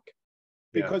them back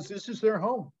because this is their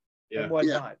home and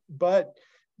whatnot. But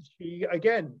she,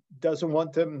 again, doesn't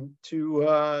want them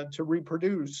to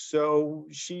reproduce. So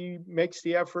she makes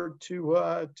the effort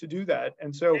to do that.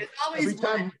 And so every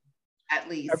time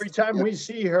we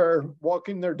see her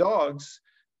walking their dogs,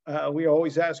 we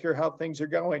always ask her how things are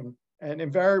going. And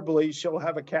invariably, she'll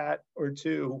have a cat or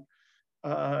 2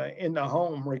 in the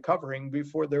home recovering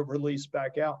before they're released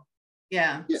back out.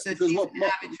 Yeah, so she's an avid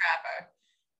trapper.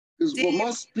 Because what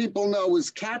most people know is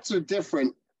cats are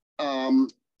different.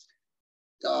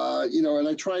 and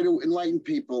I try to enlighten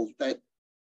people that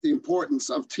the importance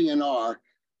of TNR,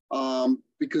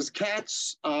 because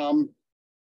cats,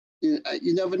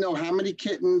 you never know how many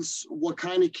kittens, what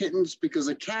kind of kittens, because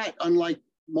a cat, unlike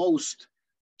most,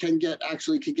 can get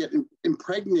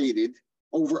impregnated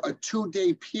over a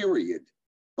 2-day period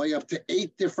by up to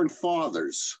 8 different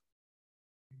fathers.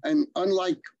 And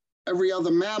unlike every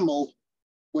other mammal,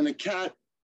 when a cat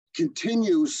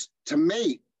continues to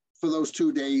mate for those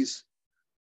 2 days,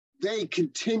 they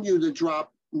continue to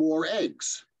drop more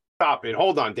eggs. Stop it.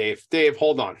 Hold on, Dave. Dave,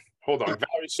 hold on. Hold on.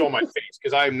 Valerie saw my face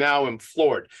because I am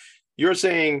floored. You're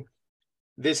saying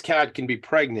this cat can be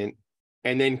pregnant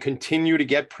and then continue to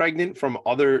get pregnant from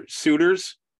other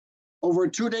suitors? Over a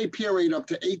 2-day period, up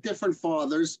to 8 different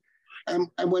fathers. And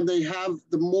when they have,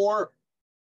 the more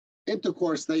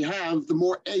intercourse they have, the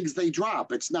more eggs they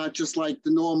drop. It's not just like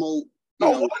the normal. No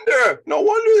wonder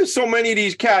there's so many of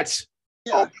these cats.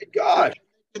 Yeah. Oh my God.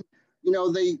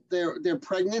 They're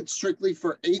pregnant strictly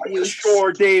for 8 weeks. Are you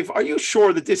sure, Dave? Are you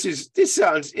sure that this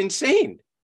sounds insane?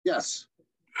 Yes.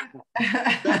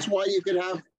 That's why you could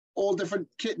have all different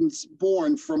kittens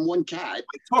born from one cat.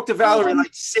 I talk to Valerie like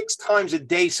 6 times a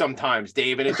day sometimes,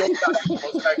 Dave, and it's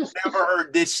I've never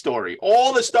heard this story.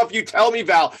 All the stuff you tell me,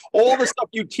 Val, all the stuff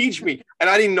you teach me, and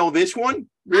I didn't know this one?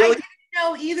 Really? I didn't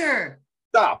know either.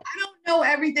 Stop. I don't know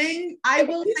everything. I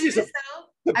will say this,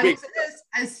 though. I will say this.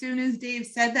 As soon as Dave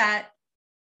said that,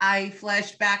 I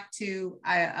flashed back to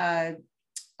a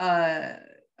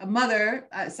mother.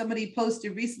 Somebody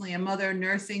posted recently a mother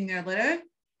nursing their litter,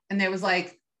 and there was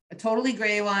like a totally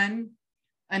gray one,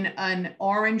 an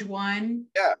orange one,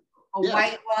 a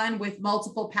white one with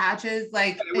multiple patches.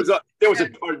 Like there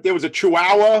was a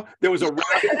Chihuahua, there was a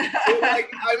rabbit.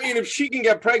 I mean, if she can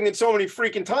get pregnant so many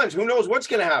freaking times, who knows what's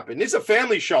going to happen? This is a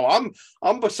family show.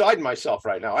 I'm beside myself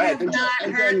right now. I have not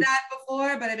heard that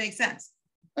before, but it makes sense.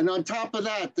 And on top of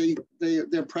that,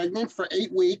 they're pregnant for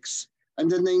 8 weeks,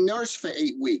 and then they nurse for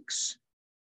 8 weeks.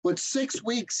 But 6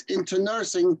 weeks into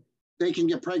nursing, they can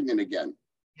get pregnant again.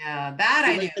 Yeah, that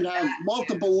I knew. They can have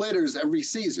multiple litters every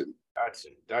season.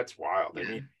 That's wild. I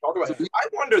mean, talk about. I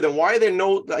wonder then why there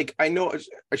no, like, I know,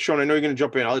 Sean, I know you're going to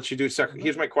jump in. I'll let you do a second.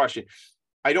 Here's my question.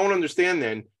 I don't understand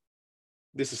then.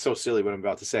 This is so silly what I'm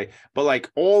about to say, but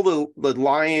like all the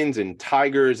lions and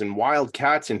tigers and wild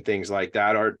cats and things like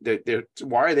that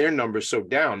why are their numbers so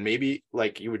down? Maybe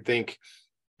like you would think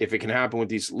if it can happen with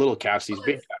these little cats, these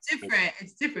big cats.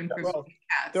 It's different for big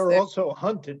cats. They're also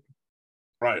hunted.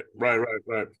 Right. Yeah.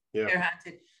 They're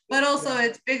hunted. But also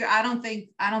it's bigger. I don't think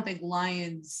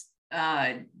lions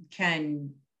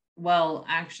can, well,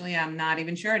 actually, I'm not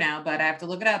even sure now, but I have to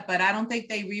look it up. But I don't think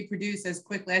they reproduce as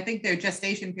quickly. I think their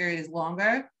gestation period is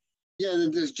longer. Yeah,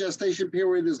 the gestation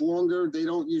period is longer. They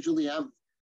don't usually have,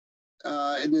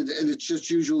 and it's just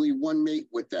usually one mate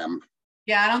with them.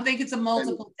 Yeah, I don't think it's a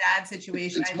multiple dad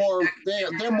situation. It's more,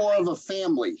 they're more of a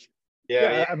family.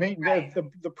 Yeah. I mean,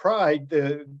 the pride,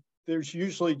 there's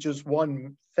usually just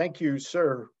one, thank you,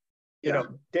 sir,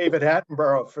 David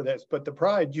Attenborough for this, but the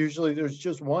pride, usually there's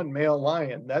just one male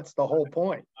lion. That's the whole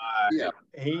point.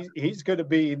 He's going to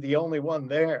be the only one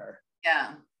there.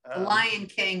 Yeah. The Lion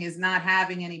King is not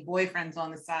having any boyfriends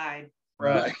on the side.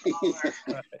 Right.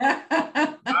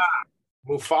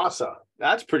 Mufasa.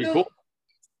 That's pretty cool.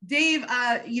 Dave,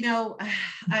 I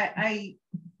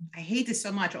hate this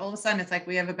so much. All of a sudden, it's like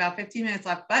we have about 15 minutes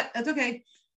left, but that's okay.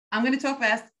 I'm going to talk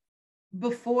fast.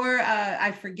 Before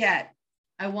I forget,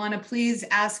 I want to please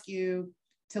ask you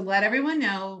to let everyone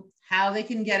know how they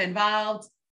can get involved,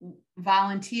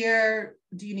 volunteer.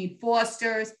 Do you need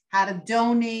fosters? How to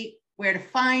donate? Where to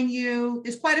find you?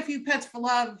 There's quite a few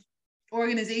Pets4Luv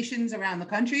organizations around the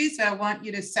country, so I want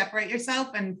you to separate yourself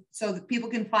and so that people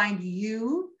can find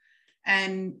you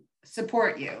and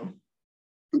support you.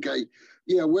 Okay.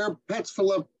 Yeah, we're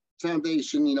Pets4Luv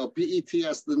Foundation,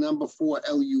 PETS, the number 4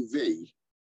 LUV.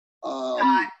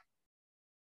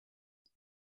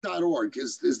 .org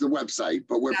is the website,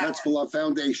 but we're Pets4Luv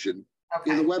Foundation.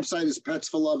 Okay. The website is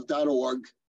pets4luv.org.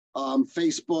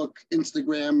 Facebook,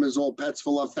 Instagram is all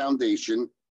Pets4Luv Foundation.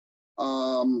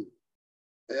 And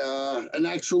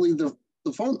actually the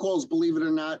phone calls, believe it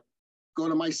or not, go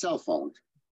to my cell phone.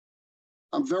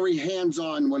 I'm very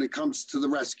hands-on when it comes to the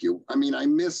rescue. I mean, I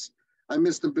miss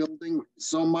the building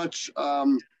so much.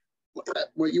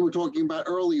 What you were talking about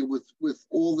earlier with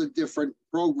all the different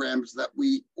programs that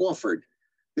we offered.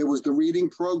 There was the reading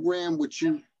program, which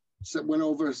you went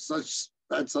over such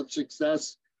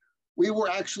success. We were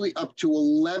actually up to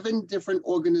 11 different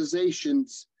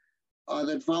organizations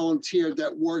that volunteered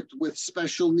that worked with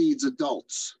special needs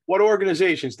adults. What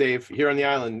organizations, Dave, here on the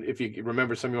island, if you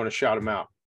remember some, you want to shout them out?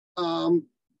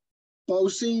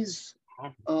 BOCES,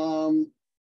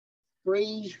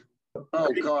 free.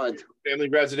 Oh God. Family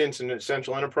Residence and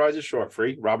Essential Enterprises, sure,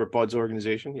 free. Robert Budd's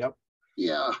organization. Yep.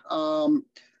 Yeah.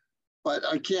 But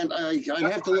I can't. I'd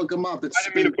have to look them up. I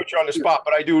didn't mean to put you on the spot,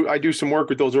 but I do some work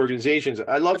with those organizations.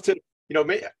 I love to,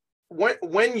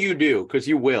 when you do, because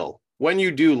you will, when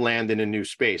you do land in a new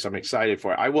space, I'm excited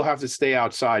for it. I will have to stay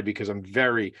outside because I'm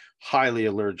very highly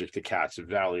allergic to cats.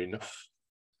 Valerie,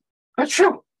 that's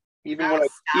true. Even when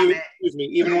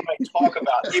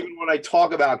I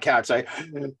talk about cats,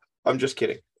 I'm just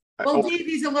kidding. Well,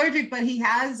 Davey's allergic, but he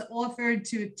has offered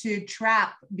to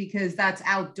trap because that's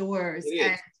outdoors,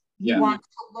 and he wants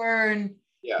to learn.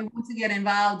 Yeah. He wants to get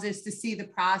involved just to see the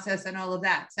process and all of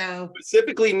that. So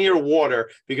specifically near water,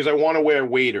 because I want to wear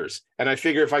waders, and I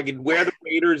figure if I could wear the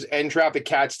waders and trap the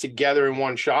cats together in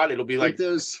one shot, it'll be like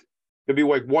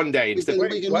one day. We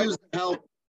can use the help.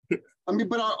 I mean,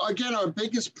 but again, our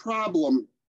biggest problem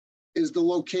is the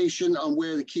location on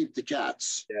where to keep the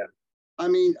cats. Yeah. I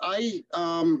mean, I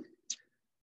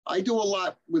do a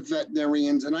lot with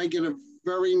veterinarians, and I get a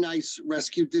very nice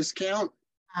rescue discount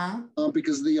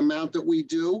because of the amount that we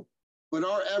do. But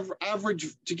our average,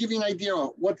 to give you an idea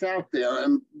of what's out there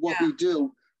and what we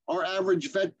do, our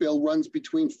average vet bill runs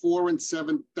between $4,000 and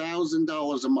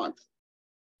 $7,000 a month.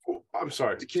 I'm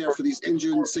sorry. To care for these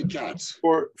injured and sick cats.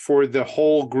 For the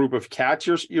whole group of cats,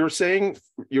 you're saying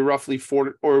you're roughly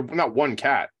 40, or not one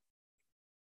cat.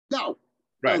 No.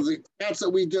 Right. No, the cats that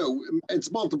we do,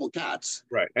 it's multiple cats.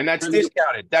 Right. And that's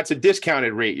discounted. That's a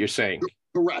discounted rate, you're saying.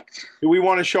 Correct. Do we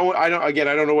want to show, I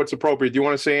don't know what's appropriate. Do you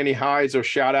want to say any highs or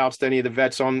shout outs to any of the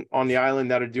vets on the island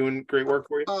that are doing great work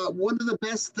for you? One of the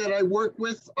best that I work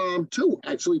with, two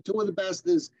of the best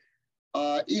is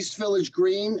East Village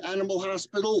Green Animal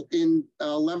Hospital in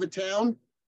Levittown.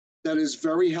 That is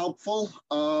very helpful.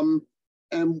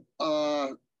 And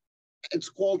it's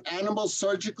called Animal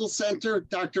Surgical Center.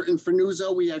 Dr.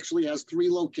 Infernuzzo, he actually has 3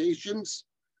 locations,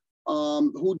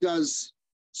 who does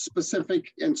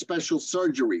specific and special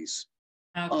surgeries.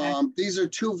 Okay. These are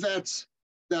 2 vets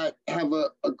that have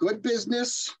a good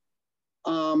business,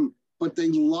 but they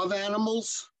love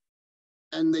animals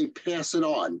and they pass it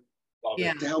on.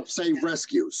 To help save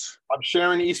rescues. I'm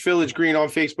sharing East Village Green on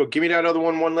Facebook. Give me that other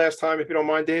one last time, if you don't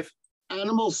mind, Dave.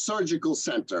 Animal Surgical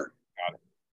Center. Got it.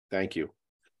 Thank you.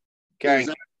 Okay,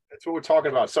 that's what we're talking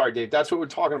about. Sorry, Dave. That's what we're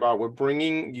talking about. We're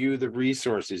bringing you the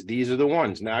resources. These are the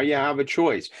ones. Now you have a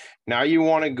choice. Now you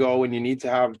want to go and you need to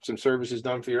have some services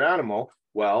done for your animal.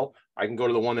 Well, I can go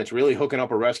to the one that's really hooking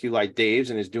up a rescue like Dave's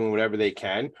and is doing whatever they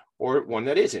can, or one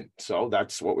that isn't. So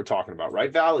that's what we're talking about,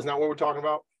 right, Val? Isn't that what we're talking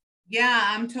about? Yeah,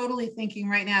 I'm totally thinking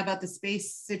right now about the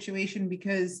space situation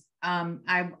because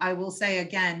I will say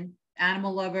again,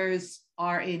 animal lovers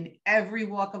are in every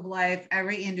walk of life,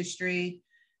 every industry,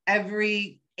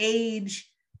 every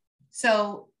age.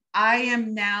 So I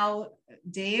am now,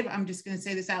 Dave, I'm just going to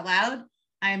say this out loud.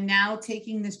 I am now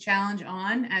taking this challenge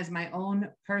on as my own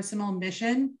personal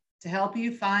mission to help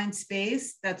you find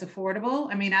space that's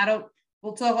affordable. I mean,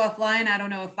 we'll talk offline. I don't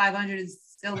know if 500 is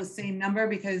still the same number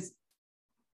because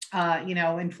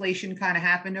inflation kind of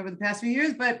happened over the past few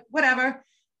years, but whatever.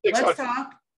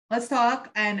 Let's talk.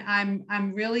 And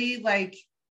I'm really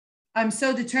I'm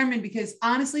so determined because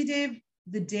honestly, Dave,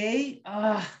 the day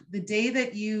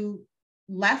that you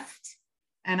left,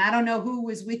 and I don't know who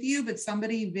was with you, but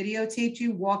somebody videotaped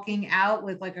you walking out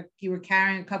with you were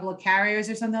carrying a couple of carriers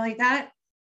or something like that.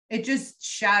 It just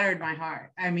shattered my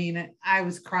heart. I mean, I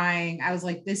was crying. I was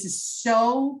like, this is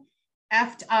so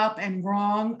effed up and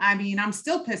wrong. I mean, I'm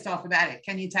still pissed off about it.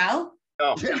 Can you tell?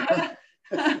 Oh.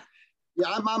 Yeah,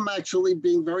 I'm actually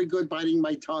being very good biting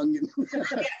my tongue.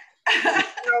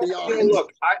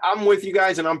 Look, I'm with you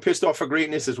guys and I'm pissed off for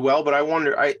greatness as well, but I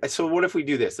wonder, so what if we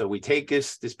do this? So we take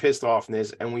this pissed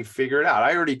offness and we figure it out.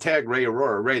 I already tagged Ray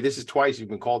Aurora. Ray, this is twice you've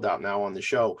been called out now on the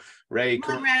show. Ray,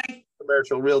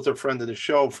 commercial realtor, friend of the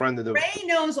show, Ray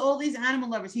knows all these animal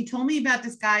lovers. He told me about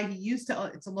this guy.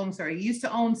 It's a long story. He used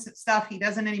to own stuff. He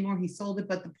doesn't anymore. He sold it.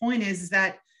 But the point is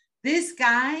that this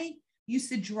guy used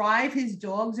to drive his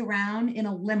dogs around in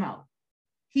a limo.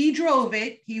 He drove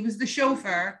it. He was the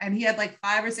chauffeur and he had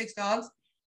 5 or 6 dogs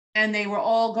and they were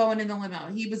all going in the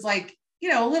limo. He was a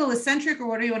little eccentric or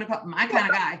whatever you want to call him, my kind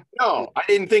of guy. No, I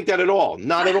didn't think that at all.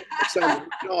 Not at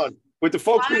all. With the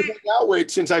folks we hang out with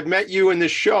since I've met you in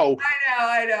this show.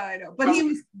 I know. But he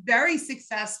was very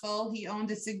successful. He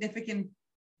owned a significant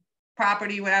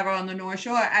property, whatever, on the North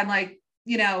Shore. And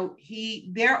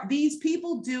these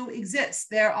people do exist.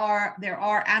 There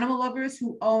are animal lovers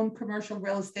who own commercial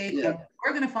real estate. Yeah. And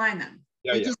we're going to find them.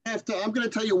 Yeah, just have to. I'm going to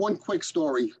tell you one quick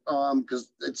story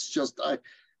because it's just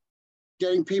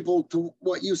getting people to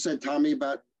what you said, Tommy,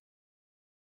 about,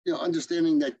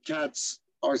 understanding that cats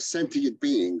are sentient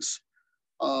beings.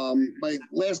 My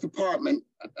last apartment,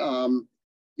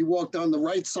 you walked on the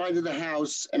right side of the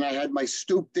house, and I had my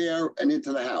stoop there and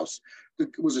into the house. It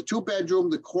was a 2-bedroom.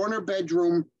 The corner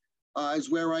bedroom is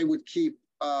where I would keep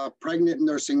pregnant and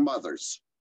nursing mothers.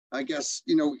 I guess,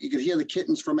 you could hear the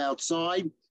kittens from outside.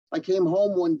 I came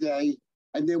home one day,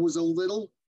 and there was a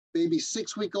little baby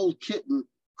 6-week-old kitten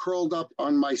curled up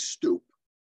on my stoop.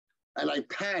 And I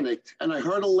panicked, and I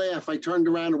heard a laugh. I turned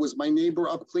around. It was my neighbor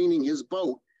up cleaning his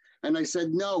boat. And I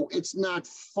said, no, it's not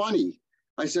funny.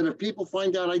 I said, if people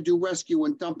find out I do rescue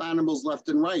and dump animals left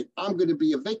and right, I'm going to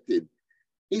be evicted.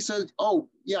 He said, oh,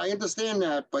 yeah, I understand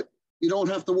that, but you don't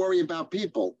have to worry about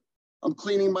people. I'm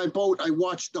cleaning my boat. I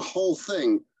watched the whole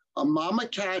thing. A mama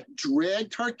cat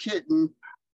dragged her kitten,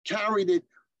 carried it,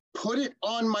 put it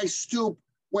on my stoop,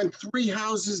 went 3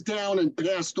 houses down and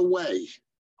passed away.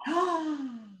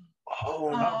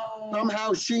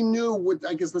 Somehow she knew, with,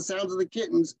 I guess, the sounds of the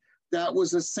kittens, that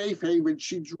was a safe haven.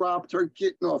 She dropped her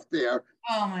kitten off there.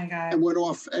 Oh my God. And went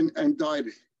off and died.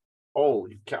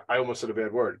 Holy cow. I almost said a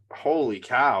bad word. Holy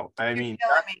cow. I mean,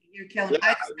 you're killing me.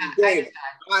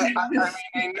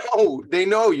 I know. They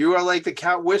know you are like the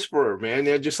cat whisperer, man.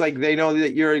 They're just like, they know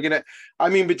that you're gonna, I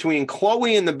mean, between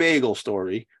Chloe and the bagel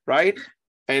story, right?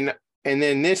 And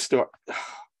then this story.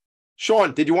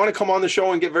 Sean, did you want to come on the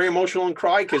show and get very emotional and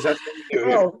cry? Because that's what we do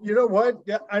here. Oh, you know what?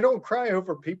 Yeah, I don't cry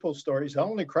over people stories. I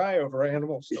only cry over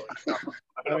animal stories.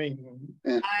 I mean,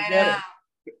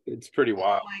 it's pretty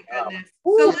wild. Oh my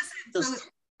goodness. So listen,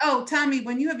 Tommy,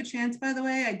 when you have a chance, by the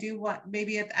way, I do want,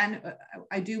 maybe at the end,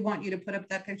 I do want you to put up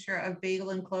that picture of Bagel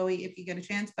and Chloe if you get a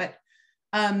chance. But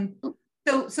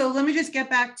so let me just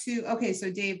get back to, okay, so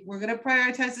Dave, we're going to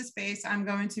prioritize the space. I'm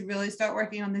going to really start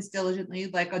working on this diligently,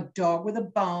 like a dog with a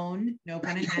bone, no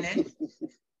pun intended.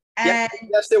 And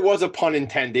yes, there was a pun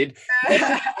intended.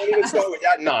 Let's start with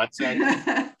that nonsense.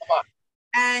 Come on.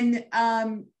 And,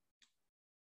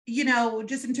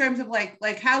 just in terms of like,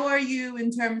 how are you in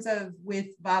terms of with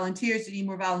volunteers? Do you need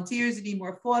more volunteers? Do you need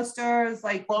more fosters?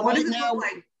 Like, well, what does it look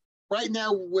like? Right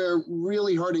now, we're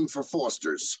really hurting for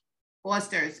fosters.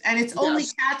 And it's only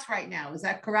cats right now. Is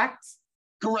that correct?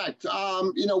 Correct.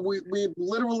 We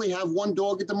literally have 1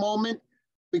 dog at the moment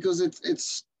because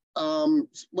it's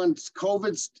when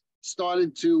COVID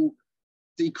started to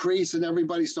decrease and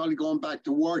everybody started going back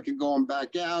to work and going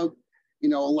back out, a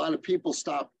lot of people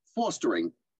stopped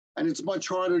fostering, and it's much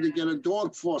harder to get a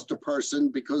dog foster person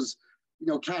because,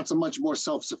 cats are much more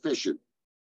self-sufficient.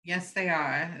 Yes, they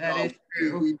are. That is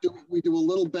true. We do a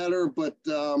little better, but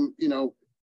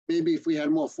maybe if we had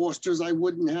more fosters, I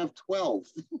wouldn't have 12.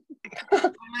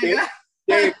 Oh my God.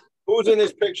 Dave, who's in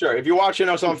this picture? If you're watching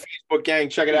us on Facebook, gang,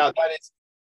 check it out. That is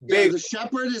big. Yeah, the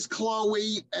shepherd is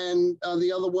Chloe, and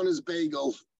the other one is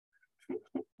Bagel.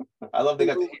 I love they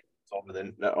got the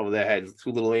over their heads,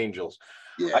 2 little angels.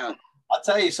 Yeah. I'll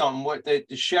tell you something. What the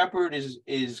shepherd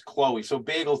is Chloe. So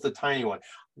Bagel's the tiny one.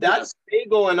 That's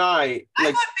Bagel and I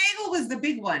thought Bagel was the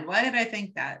big one. Why did I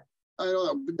think that? I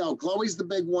don't know. No, Chloe's the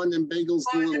big one and Bagel's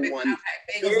the little one.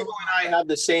 Okay, Bagel and I have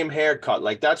the same haircut.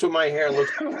 Like, that's what my hair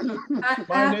looks like.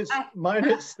 Mine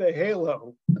is the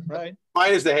halo, right?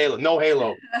 Mine is the halo. No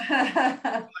halo.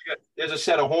 There's a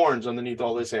set of horns underneath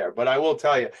all this hair. But I will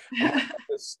tell you,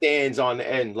 it stands on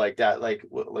the end like that, like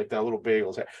that little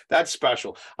Bagel's hair. That's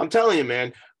special. I'm telling you,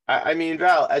 man. I mean,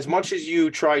 Val, as much as you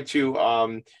try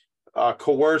to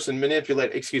coerce and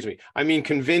manipulate,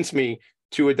 convince me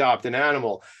to adopt an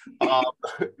animal, I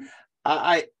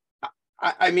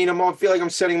feel like I'm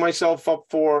setting myself up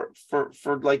for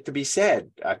like to be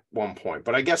sad at one point,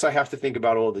 but I guess I have to think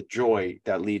about all the joy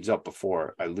that leads up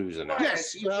before I lose an animal.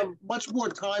 Yes, you have much more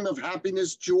time of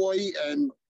happiness, joy,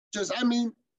 and just,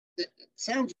 it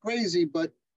sounds crazy,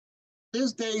 but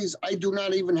there's days I do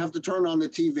not even have to turn on the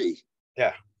TV.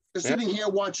 Yeah. Just sitting here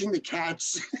watching the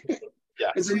cats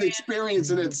yeah. is an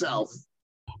experience in itself.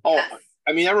 Oh,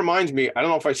 that reminds me, I don't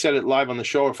know if I said it live on the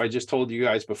show or if I just told you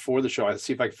guys before the show. I'll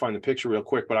see if I can find the picture real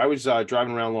quick. But I was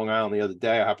driving around Long Island the other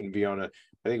day. I happened to be on I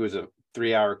think it was a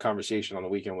 3-hour conversation on the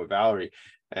weekend with Valerie.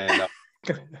 And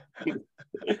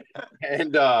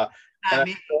I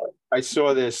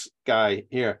saw this guy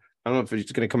here. I don't know if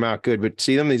it's going to come out good, but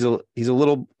see him? He's a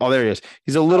little, oh, there he is.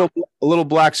 He's a little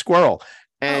black squirrel.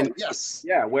 And yes,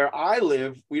 yeah, where I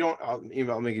live, we don't, I'll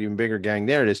make it even bigger, gang.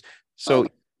 There it is. So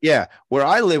yeah, where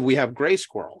I live, we have gray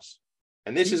squirrels,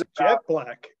 and this is jet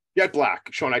black.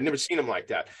 Sean, I've never seen him like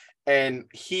that. And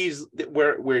he's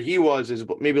where he was is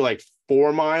maybe like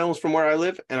 4 miles from where I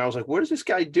live. And I was like, what is this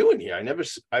guy doing here?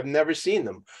 I've never seen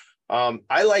them. I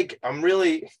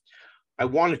I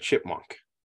want a chipmunk.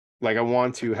 Like I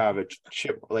want to have a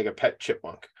like a pet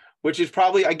chipmunk, which is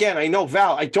probably, again, I know,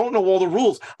 Val, I don't know all the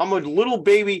rules. I'm a little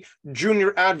baby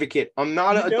junior advocate. I'm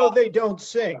not You know they don't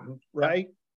sing, right?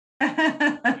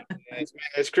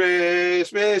 It's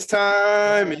Christmas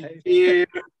time. It's here.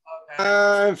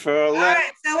 Time for all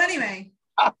right. So anyway,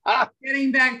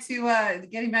 getting back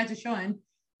to Sean.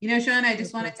 You know, Sean, I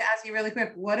just wanted to ask you really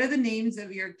quick, what are the names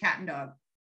of your cat and dog?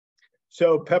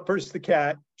 So Pepper's the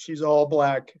cat. She's all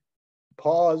black.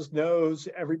 Paws, nose,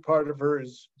 every part of her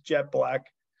is jet black.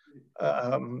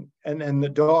 And then the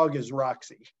dog is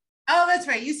Roxy. Oh, that's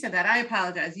right. You said that. I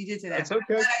apologize. You did say that. That's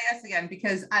okay. I asked again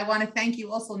because I want to thank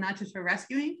you also not just for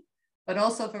rescuing, but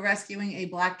also for rescuing a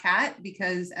black cat,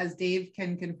 because as Dave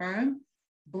can confirm,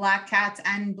 black cats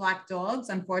and black dogs,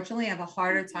 unfortunately, have a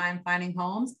harder time finding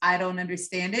homes. I don't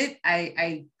understand it.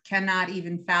 I cannot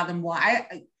even fathom why.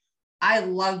 I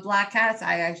love black cats.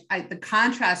 The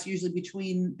contrast usually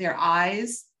between their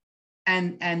eyes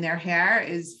and their hair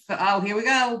is, oh, here we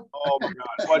go. Oh my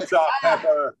God. What's up,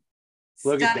 Pepper?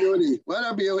 Look at beauty.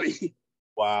 What a beauty.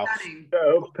 Wow. Stunning.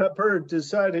 So Pepper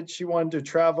decided she wanted to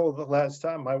travel the last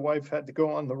time my wife had to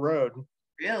go on the road.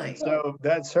 Really? So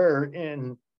that's her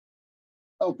in.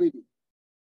 Oh, baby.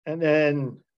 And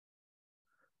then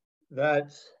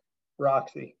that's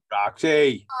Roxy.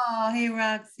 Roxy. Oh, hey,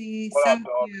 Roxy. What So up,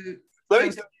 dog? cute.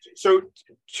 So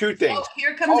two things. Oh,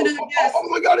 here comes another guest. Oh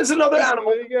my God, it's another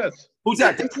animal. Yes. Who's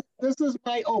that? This is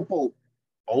my Opal.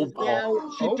 Opal.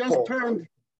 Now, she just turned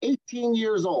 18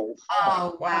 years old.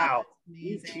 Oh, Wow.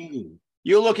 Amazing.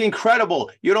 You look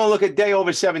incredible. You don't look a day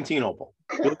over 17, Opal.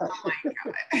 Oh my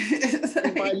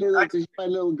God. She's my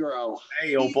little girl.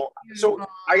 Hey, Opal. So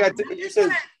I got you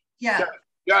said, yeah.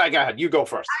 Go ahead. You go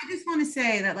first. I just want to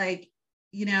say that, like,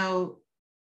 you know,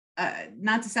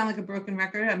 not to sound like a broken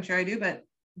record, I'm sure I do, but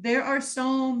there are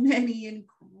so many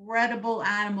incredible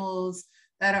animals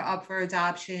that are up for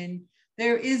adoption.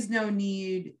 There is no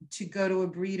need to go to a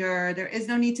breeder. There is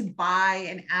no need to buy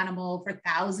an animal for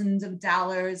thousands of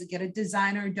dollars, get a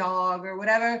designer dog or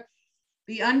whatever.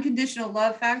 The unconditional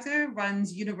love factor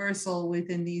runs universal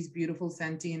within these beautiful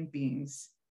sentient beings.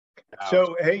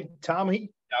 So, hey,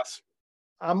 Tommy. Yes.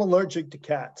 I'm allergic to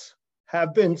cats.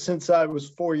 Have been since I was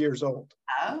 4 years old.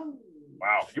 Oh.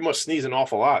 Wow. You must sneeze an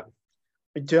awful lot.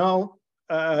 I don't.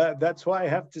 That's why I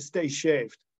have to stay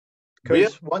shaved.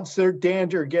 Because once their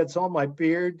dander gets on my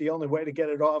beard, the only way to get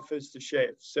it off is to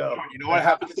shave. So you know what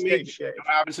happens to me? You know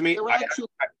what happens to me?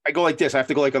 I go like this. I have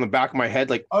to go like on the back of my head,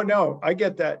 like. Oh no, I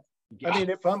get that. Yeah. I mean,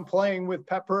 if I'm playing with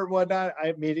Pepper and whatnot, I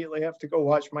immediately have to go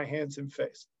wash my hands and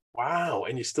face. Wow,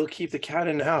 and you still keep the cat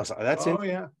in the house. That's it. Oh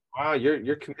yeah. Wow,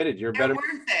 you're committed. You're They're better.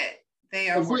 worth it. They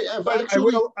are.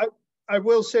 I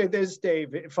will say this,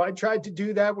 Dave. If I tried to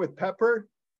do that with Pepper,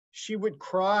 she would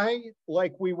cry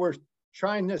like we were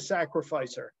trying to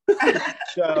sacrifice her.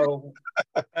 So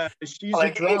she's a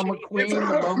drama queen. The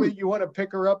moment you want to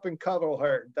pick her up and cuddle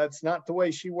her, that's not the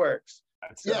way she works.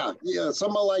 Yeah,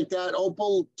 someone like that.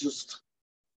 Opal,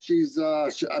 she's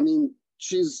set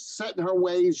in her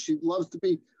ways. She loves to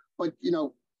be, but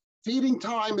feeding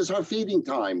time is her feeding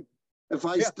time. If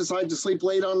I decide to sleep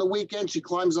late on the weekend, she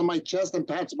climbs on my chest and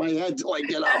pats my head till I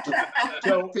get up.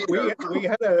 So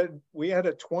we had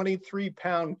a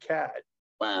 23-pound cat.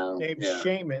 Wow. Named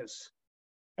Seamus.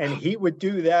 And he would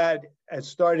do that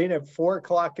starting at 4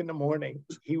 o'clock in the morning.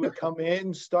 He would come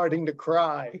in starting to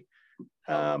cry.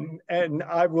 And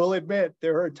I will admit,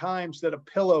 there are times that a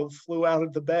pillow flew out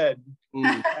of the bed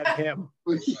at him.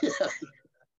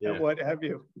 And what have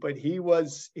you. But he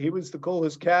was the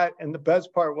coolest cat. And the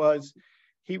best part was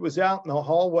he was out in the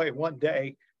hallway one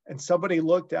day and somebody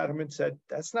looked at him and said,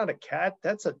 "That's not a cat,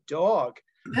 that's a dog."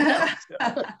 Yeah.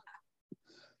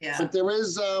 But there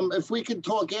is, if we could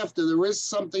talk after, there is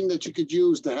something that you could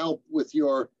use to help with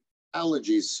your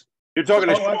allergies. You're talking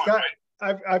to Sean,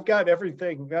 I've got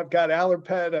everything. I've got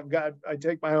Allerped. I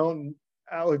take my own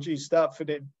allergy stuff, and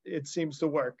it seems to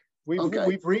work.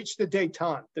 We've reached the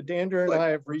détente. The dander and I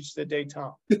have reached the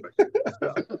détente.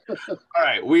 All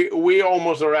right, we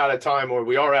almost are out of time, or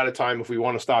we are out of time. If we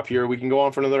want to stop here, we can go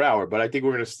on for another hour, but I think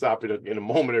we're going to stop it in a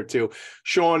moment or two.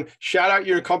 Sean, shout out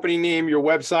your company name, your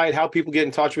website, how people get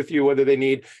in touch with you, whether they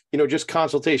need, just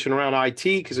consultation around IT,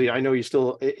 because I know you're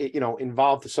still,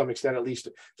 involved to some extent, at least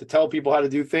to tell people how to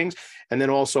do things. And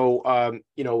then also,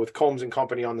 with Combs and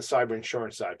Company on the cyber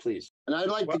insurance side, please. And I'd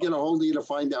like to get a hold of you to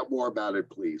find out more about it,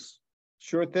 please.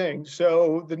 Sure thing.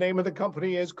 So the name of the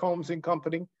company is Combs and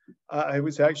Company. It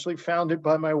was actually founded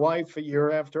by my wife a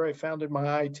year after I founded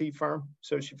my IT firm.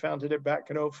 So she founded it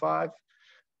back in 2005.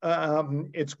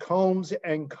 It's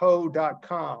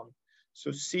combsandco.com.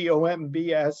 So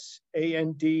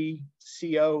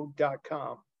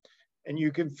combsandco.com. And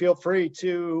you can feel free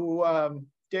to,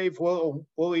 Dave,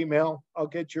 we'll email. I'll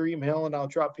get your email and I'll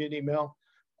drop you an email.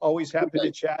 Always happy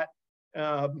to chat.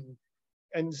 And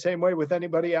the same way with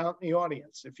anybody out in the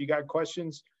audience. If you got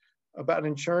questions about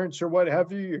insurance or what have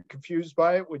you, you're confused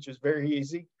by it, which is very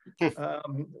easy.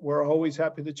 We're always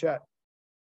happy to chat.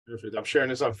 Perfect. I'm sharing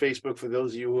this on Facebook for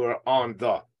those of you who are on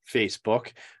the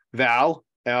Facebook. Val,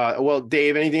 well,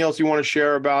 Dave, anything else you want to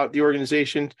share about the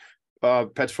organization,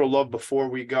 Pets4Luv, before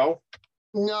we go?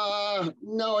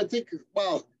 No, I think,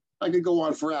 well, I could go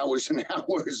on for hours and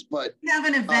hours, but. You have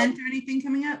an event or anything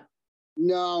coming up?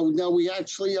 No, we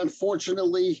actually,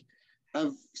 unfortunately,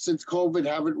 have, since COVID,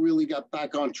 haven't really got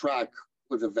back on track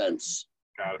with events.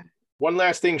 Got it. One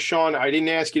last thing, Sean, I didn't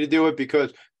ask you to do it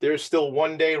because there's still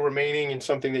one day remaining in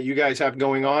something that you guys have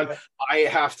going on.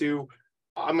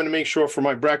 I'm going to make sure for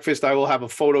my breakfast, I will have a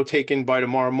photo taken by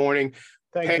tomorrow morning.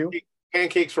 Thank you.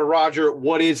 Pancakes for Roger.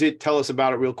 What is it? Tell us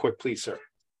about it real quick, please, sir.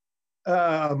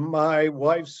 My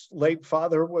wife's late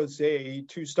father was a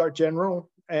 2-star general,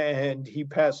 and he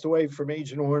passed away from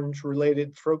Agent Orange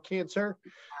related throat cancer.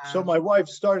 So my wife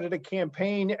started a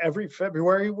campaign every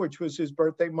February, which was his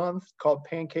birthday month, called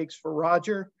Pancakes for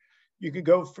Roger. You can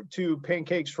go to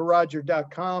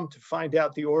pancakesforroger.com to find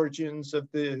out the origins of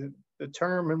the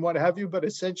term and what have you, but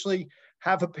essentially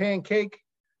have a pancake,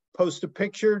 post a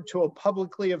picture to a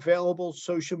publicly available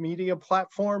social media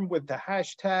platform with the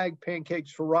hashtag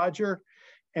Pancakes for Roger.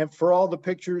 And for all the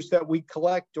pictures that we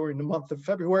collect during the month of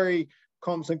February,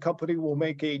 Combs and Company will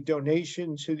make a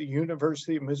donation to the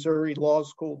University of Missouri Law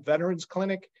School Veterans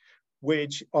Clinic,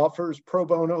 which offers pro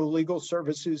bono legal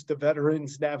services to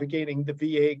veterans navigating the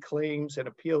VA claims and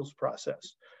appeals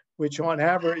process, which on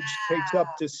average takes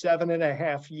up to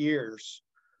 7.5 years.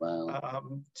 Wow.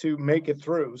 To make it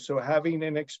through. So having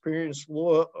an experienced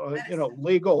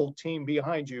legal team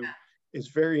behind you is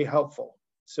very helpful.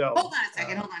 So hold on a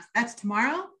second. Hold on. That's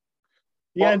tomorrow?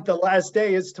 Yeah, the last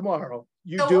day is tomorrow.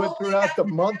 You do it throughout the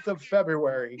month of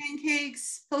February.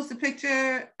 Pancakes, post a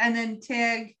picture, and then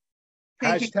tag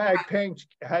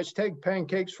hashtag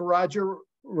Pancakes for Roger.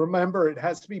 Remember, it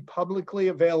has to be publicly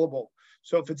available.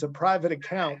 So if it's a private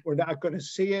account, we're not going to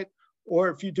see it. Or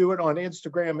if you do it on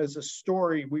Instagram as a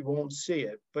story, we won't see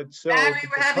it. But so Barry,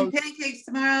 we're having pancakes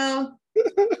tomorrow.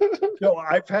 So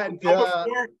I've had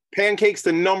pancakes,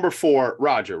 the number 4,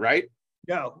 Roger, right?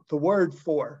 No, the word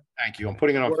 4. Thank you. I'm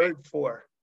putting it on word 4.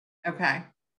 Okay.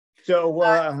 So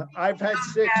I've had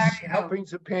 6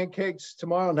 helpings of pancakes.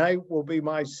 Tomorrow night will be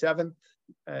my 7th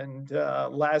and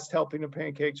last helping of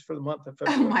pancakes for the month of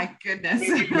February. Oh my goodness.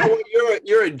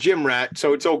 You're a gym rat,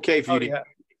 so it's okay for you to.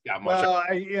 Yeah, well,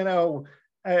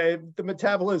 the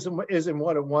metabolism isn't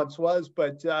what it once was,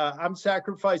 but I'm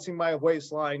sacrificing my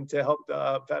waistline to help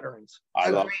the veterans.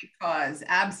 A great cause,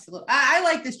 absolutely. I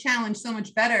like this challenge so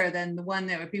much better than the one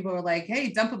that people were like, "Hey,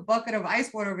 dump a bucket of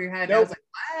ice water over your head." Nope. I was like,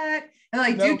 "What?" And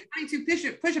like, do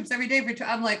 22 push-ups every day for.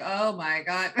 I'm like, "Oh my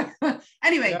god."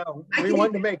 Anyway, we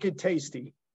wanted to make it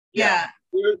tasty. Yeah.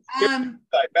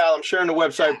 Val, I'm sharing the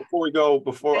website before we go.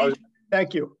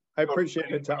 Thank you. I appreciate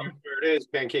it, Tom. Where it is,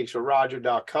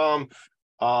 pancakesforroger.com.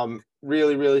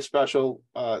 Really, really special.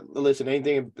 Listen,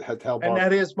 anything to help. And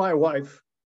that is my wife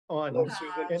in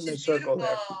the circle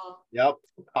there. Yep.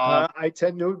 I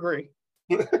tend to agree.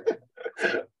 I think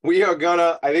we're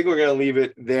gonna leave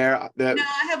it there. No,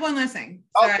 I have one last thing.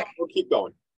 Sorry. Okay, we'll keep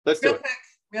going. Let's do it.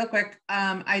 Real quick.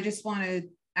 I just want to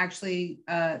actually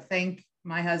thank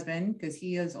my husband because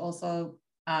he is also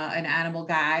an animal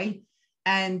guy.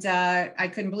 And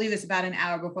I couldn't believe this. About an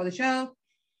hour before the show,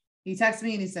 he texted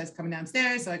me and he says, "Coming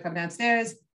downstairs." So I come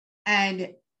downstairs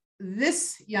and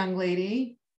this young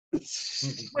lady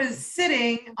was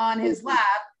sitting on his lap.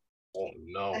 Oh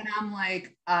no. And I'm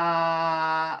like,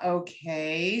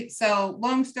 okay. So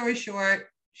long story short,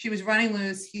 she was running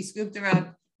loose. He scooped her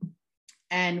up.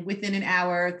 And within an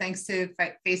hour, thanks to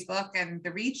Facebook and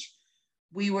the reach,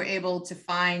 we were able to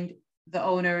find the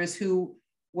owners who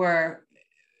were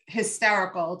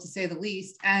hysterical, to say the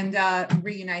least, and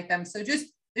reunite them. So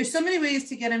there's so many ways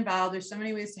to get involved. There's so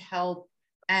many ways to help.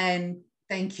 And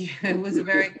thank you. It was a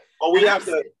very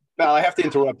Val, I have to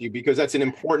interrupt you because that's an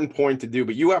important point to do,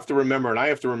 but you have to remember, and I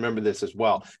have to remember this as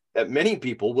well, that many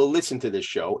people will listen to this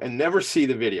show and never see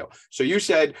the video. So you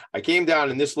said, I came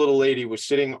down and this little lady was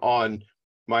sitting on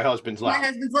my husband's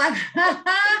lap.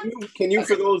 Can you,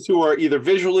 for those who are either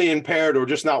visually impaired or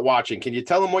just not watching, can you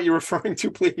tell them what you're referring to,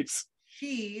 please?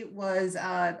 She was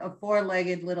a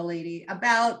 4-legged little lady,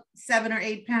 about 7 or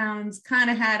 8 pounds, kind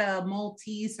of had a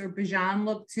Maltese or Bichon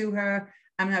look to her.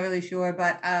 I'm not really sure,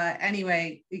 but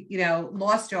anyway,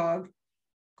 lost dog.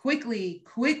 quickly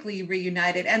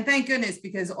reunited. And thank goodness,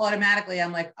 because automatically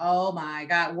I'm like, oh my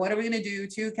God, what are we going to do?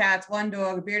 2 cats, 1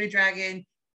 dog, a bearded dragon.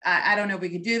 I don't know if we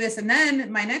could do this. And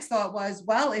then my next thought was,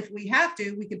 well, if we have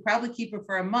to, we could probably keep her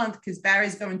for a month because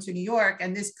Barry's going to New York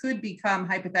and this could become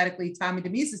hypothetically Tommy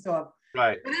Demise's dog.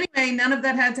 Right. But anyway, none of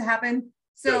that had to happen.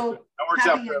 So that works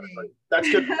out for everybody.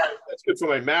 That's good. That's good for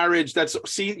my marriage.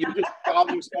 See, you're just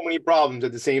solving so many problems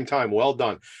at the same time. Well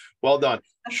done. Well done.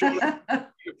 Sure.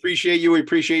 We appreciate you. We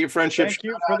appreciate your friendship. Thank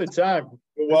you for the time.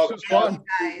 You're welcome. This was fun.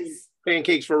 Guys.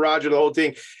 Pancakes for Roger, the whole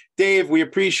thing. Dave, we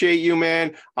appreciate you,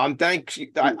 man. Thanks.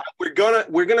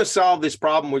 We're gonna solve this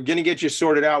problem. We're gonna get you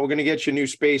sorted out. We're gonna get you a new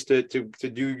space to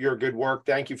do your good work.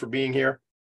 Thank you for being here.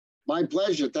 My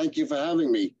pleasure. Thank you for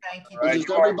having me. Thank you. Just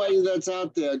everybody that's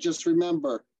out there, just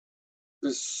remember,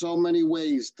 there's so many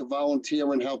ways to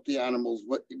volunteer and help the animals,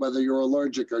 whether you're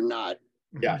allergic or not.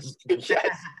 Yes.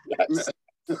 Yes.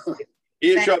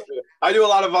 I do a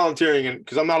lot of volunteering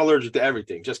because I'm not allergic to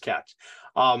everything, just cats.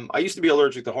 I used to be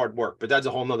allergic to hard work, but that's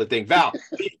a whole nother thing. Val,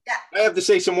 I have to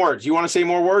say some words. You want to say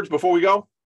more words before we go?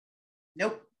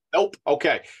 Nope. Nope.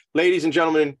 Okay. Ladies and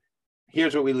gentlemen,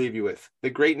 here's what we leave you with. The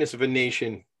greatness of a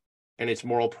nation and its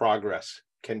moral progress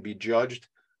can be judged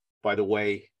by the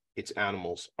way its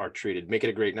animals are treated. Make it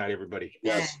a great night, everybody.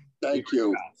 Yes. Thank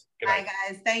you. Bye,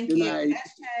 guys. Thank Good you. night.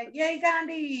 Hashtag, yay,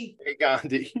 Gandhi. Hey,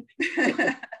 Gandhi.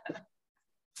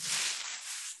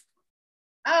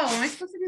 Oh, am I supposed to do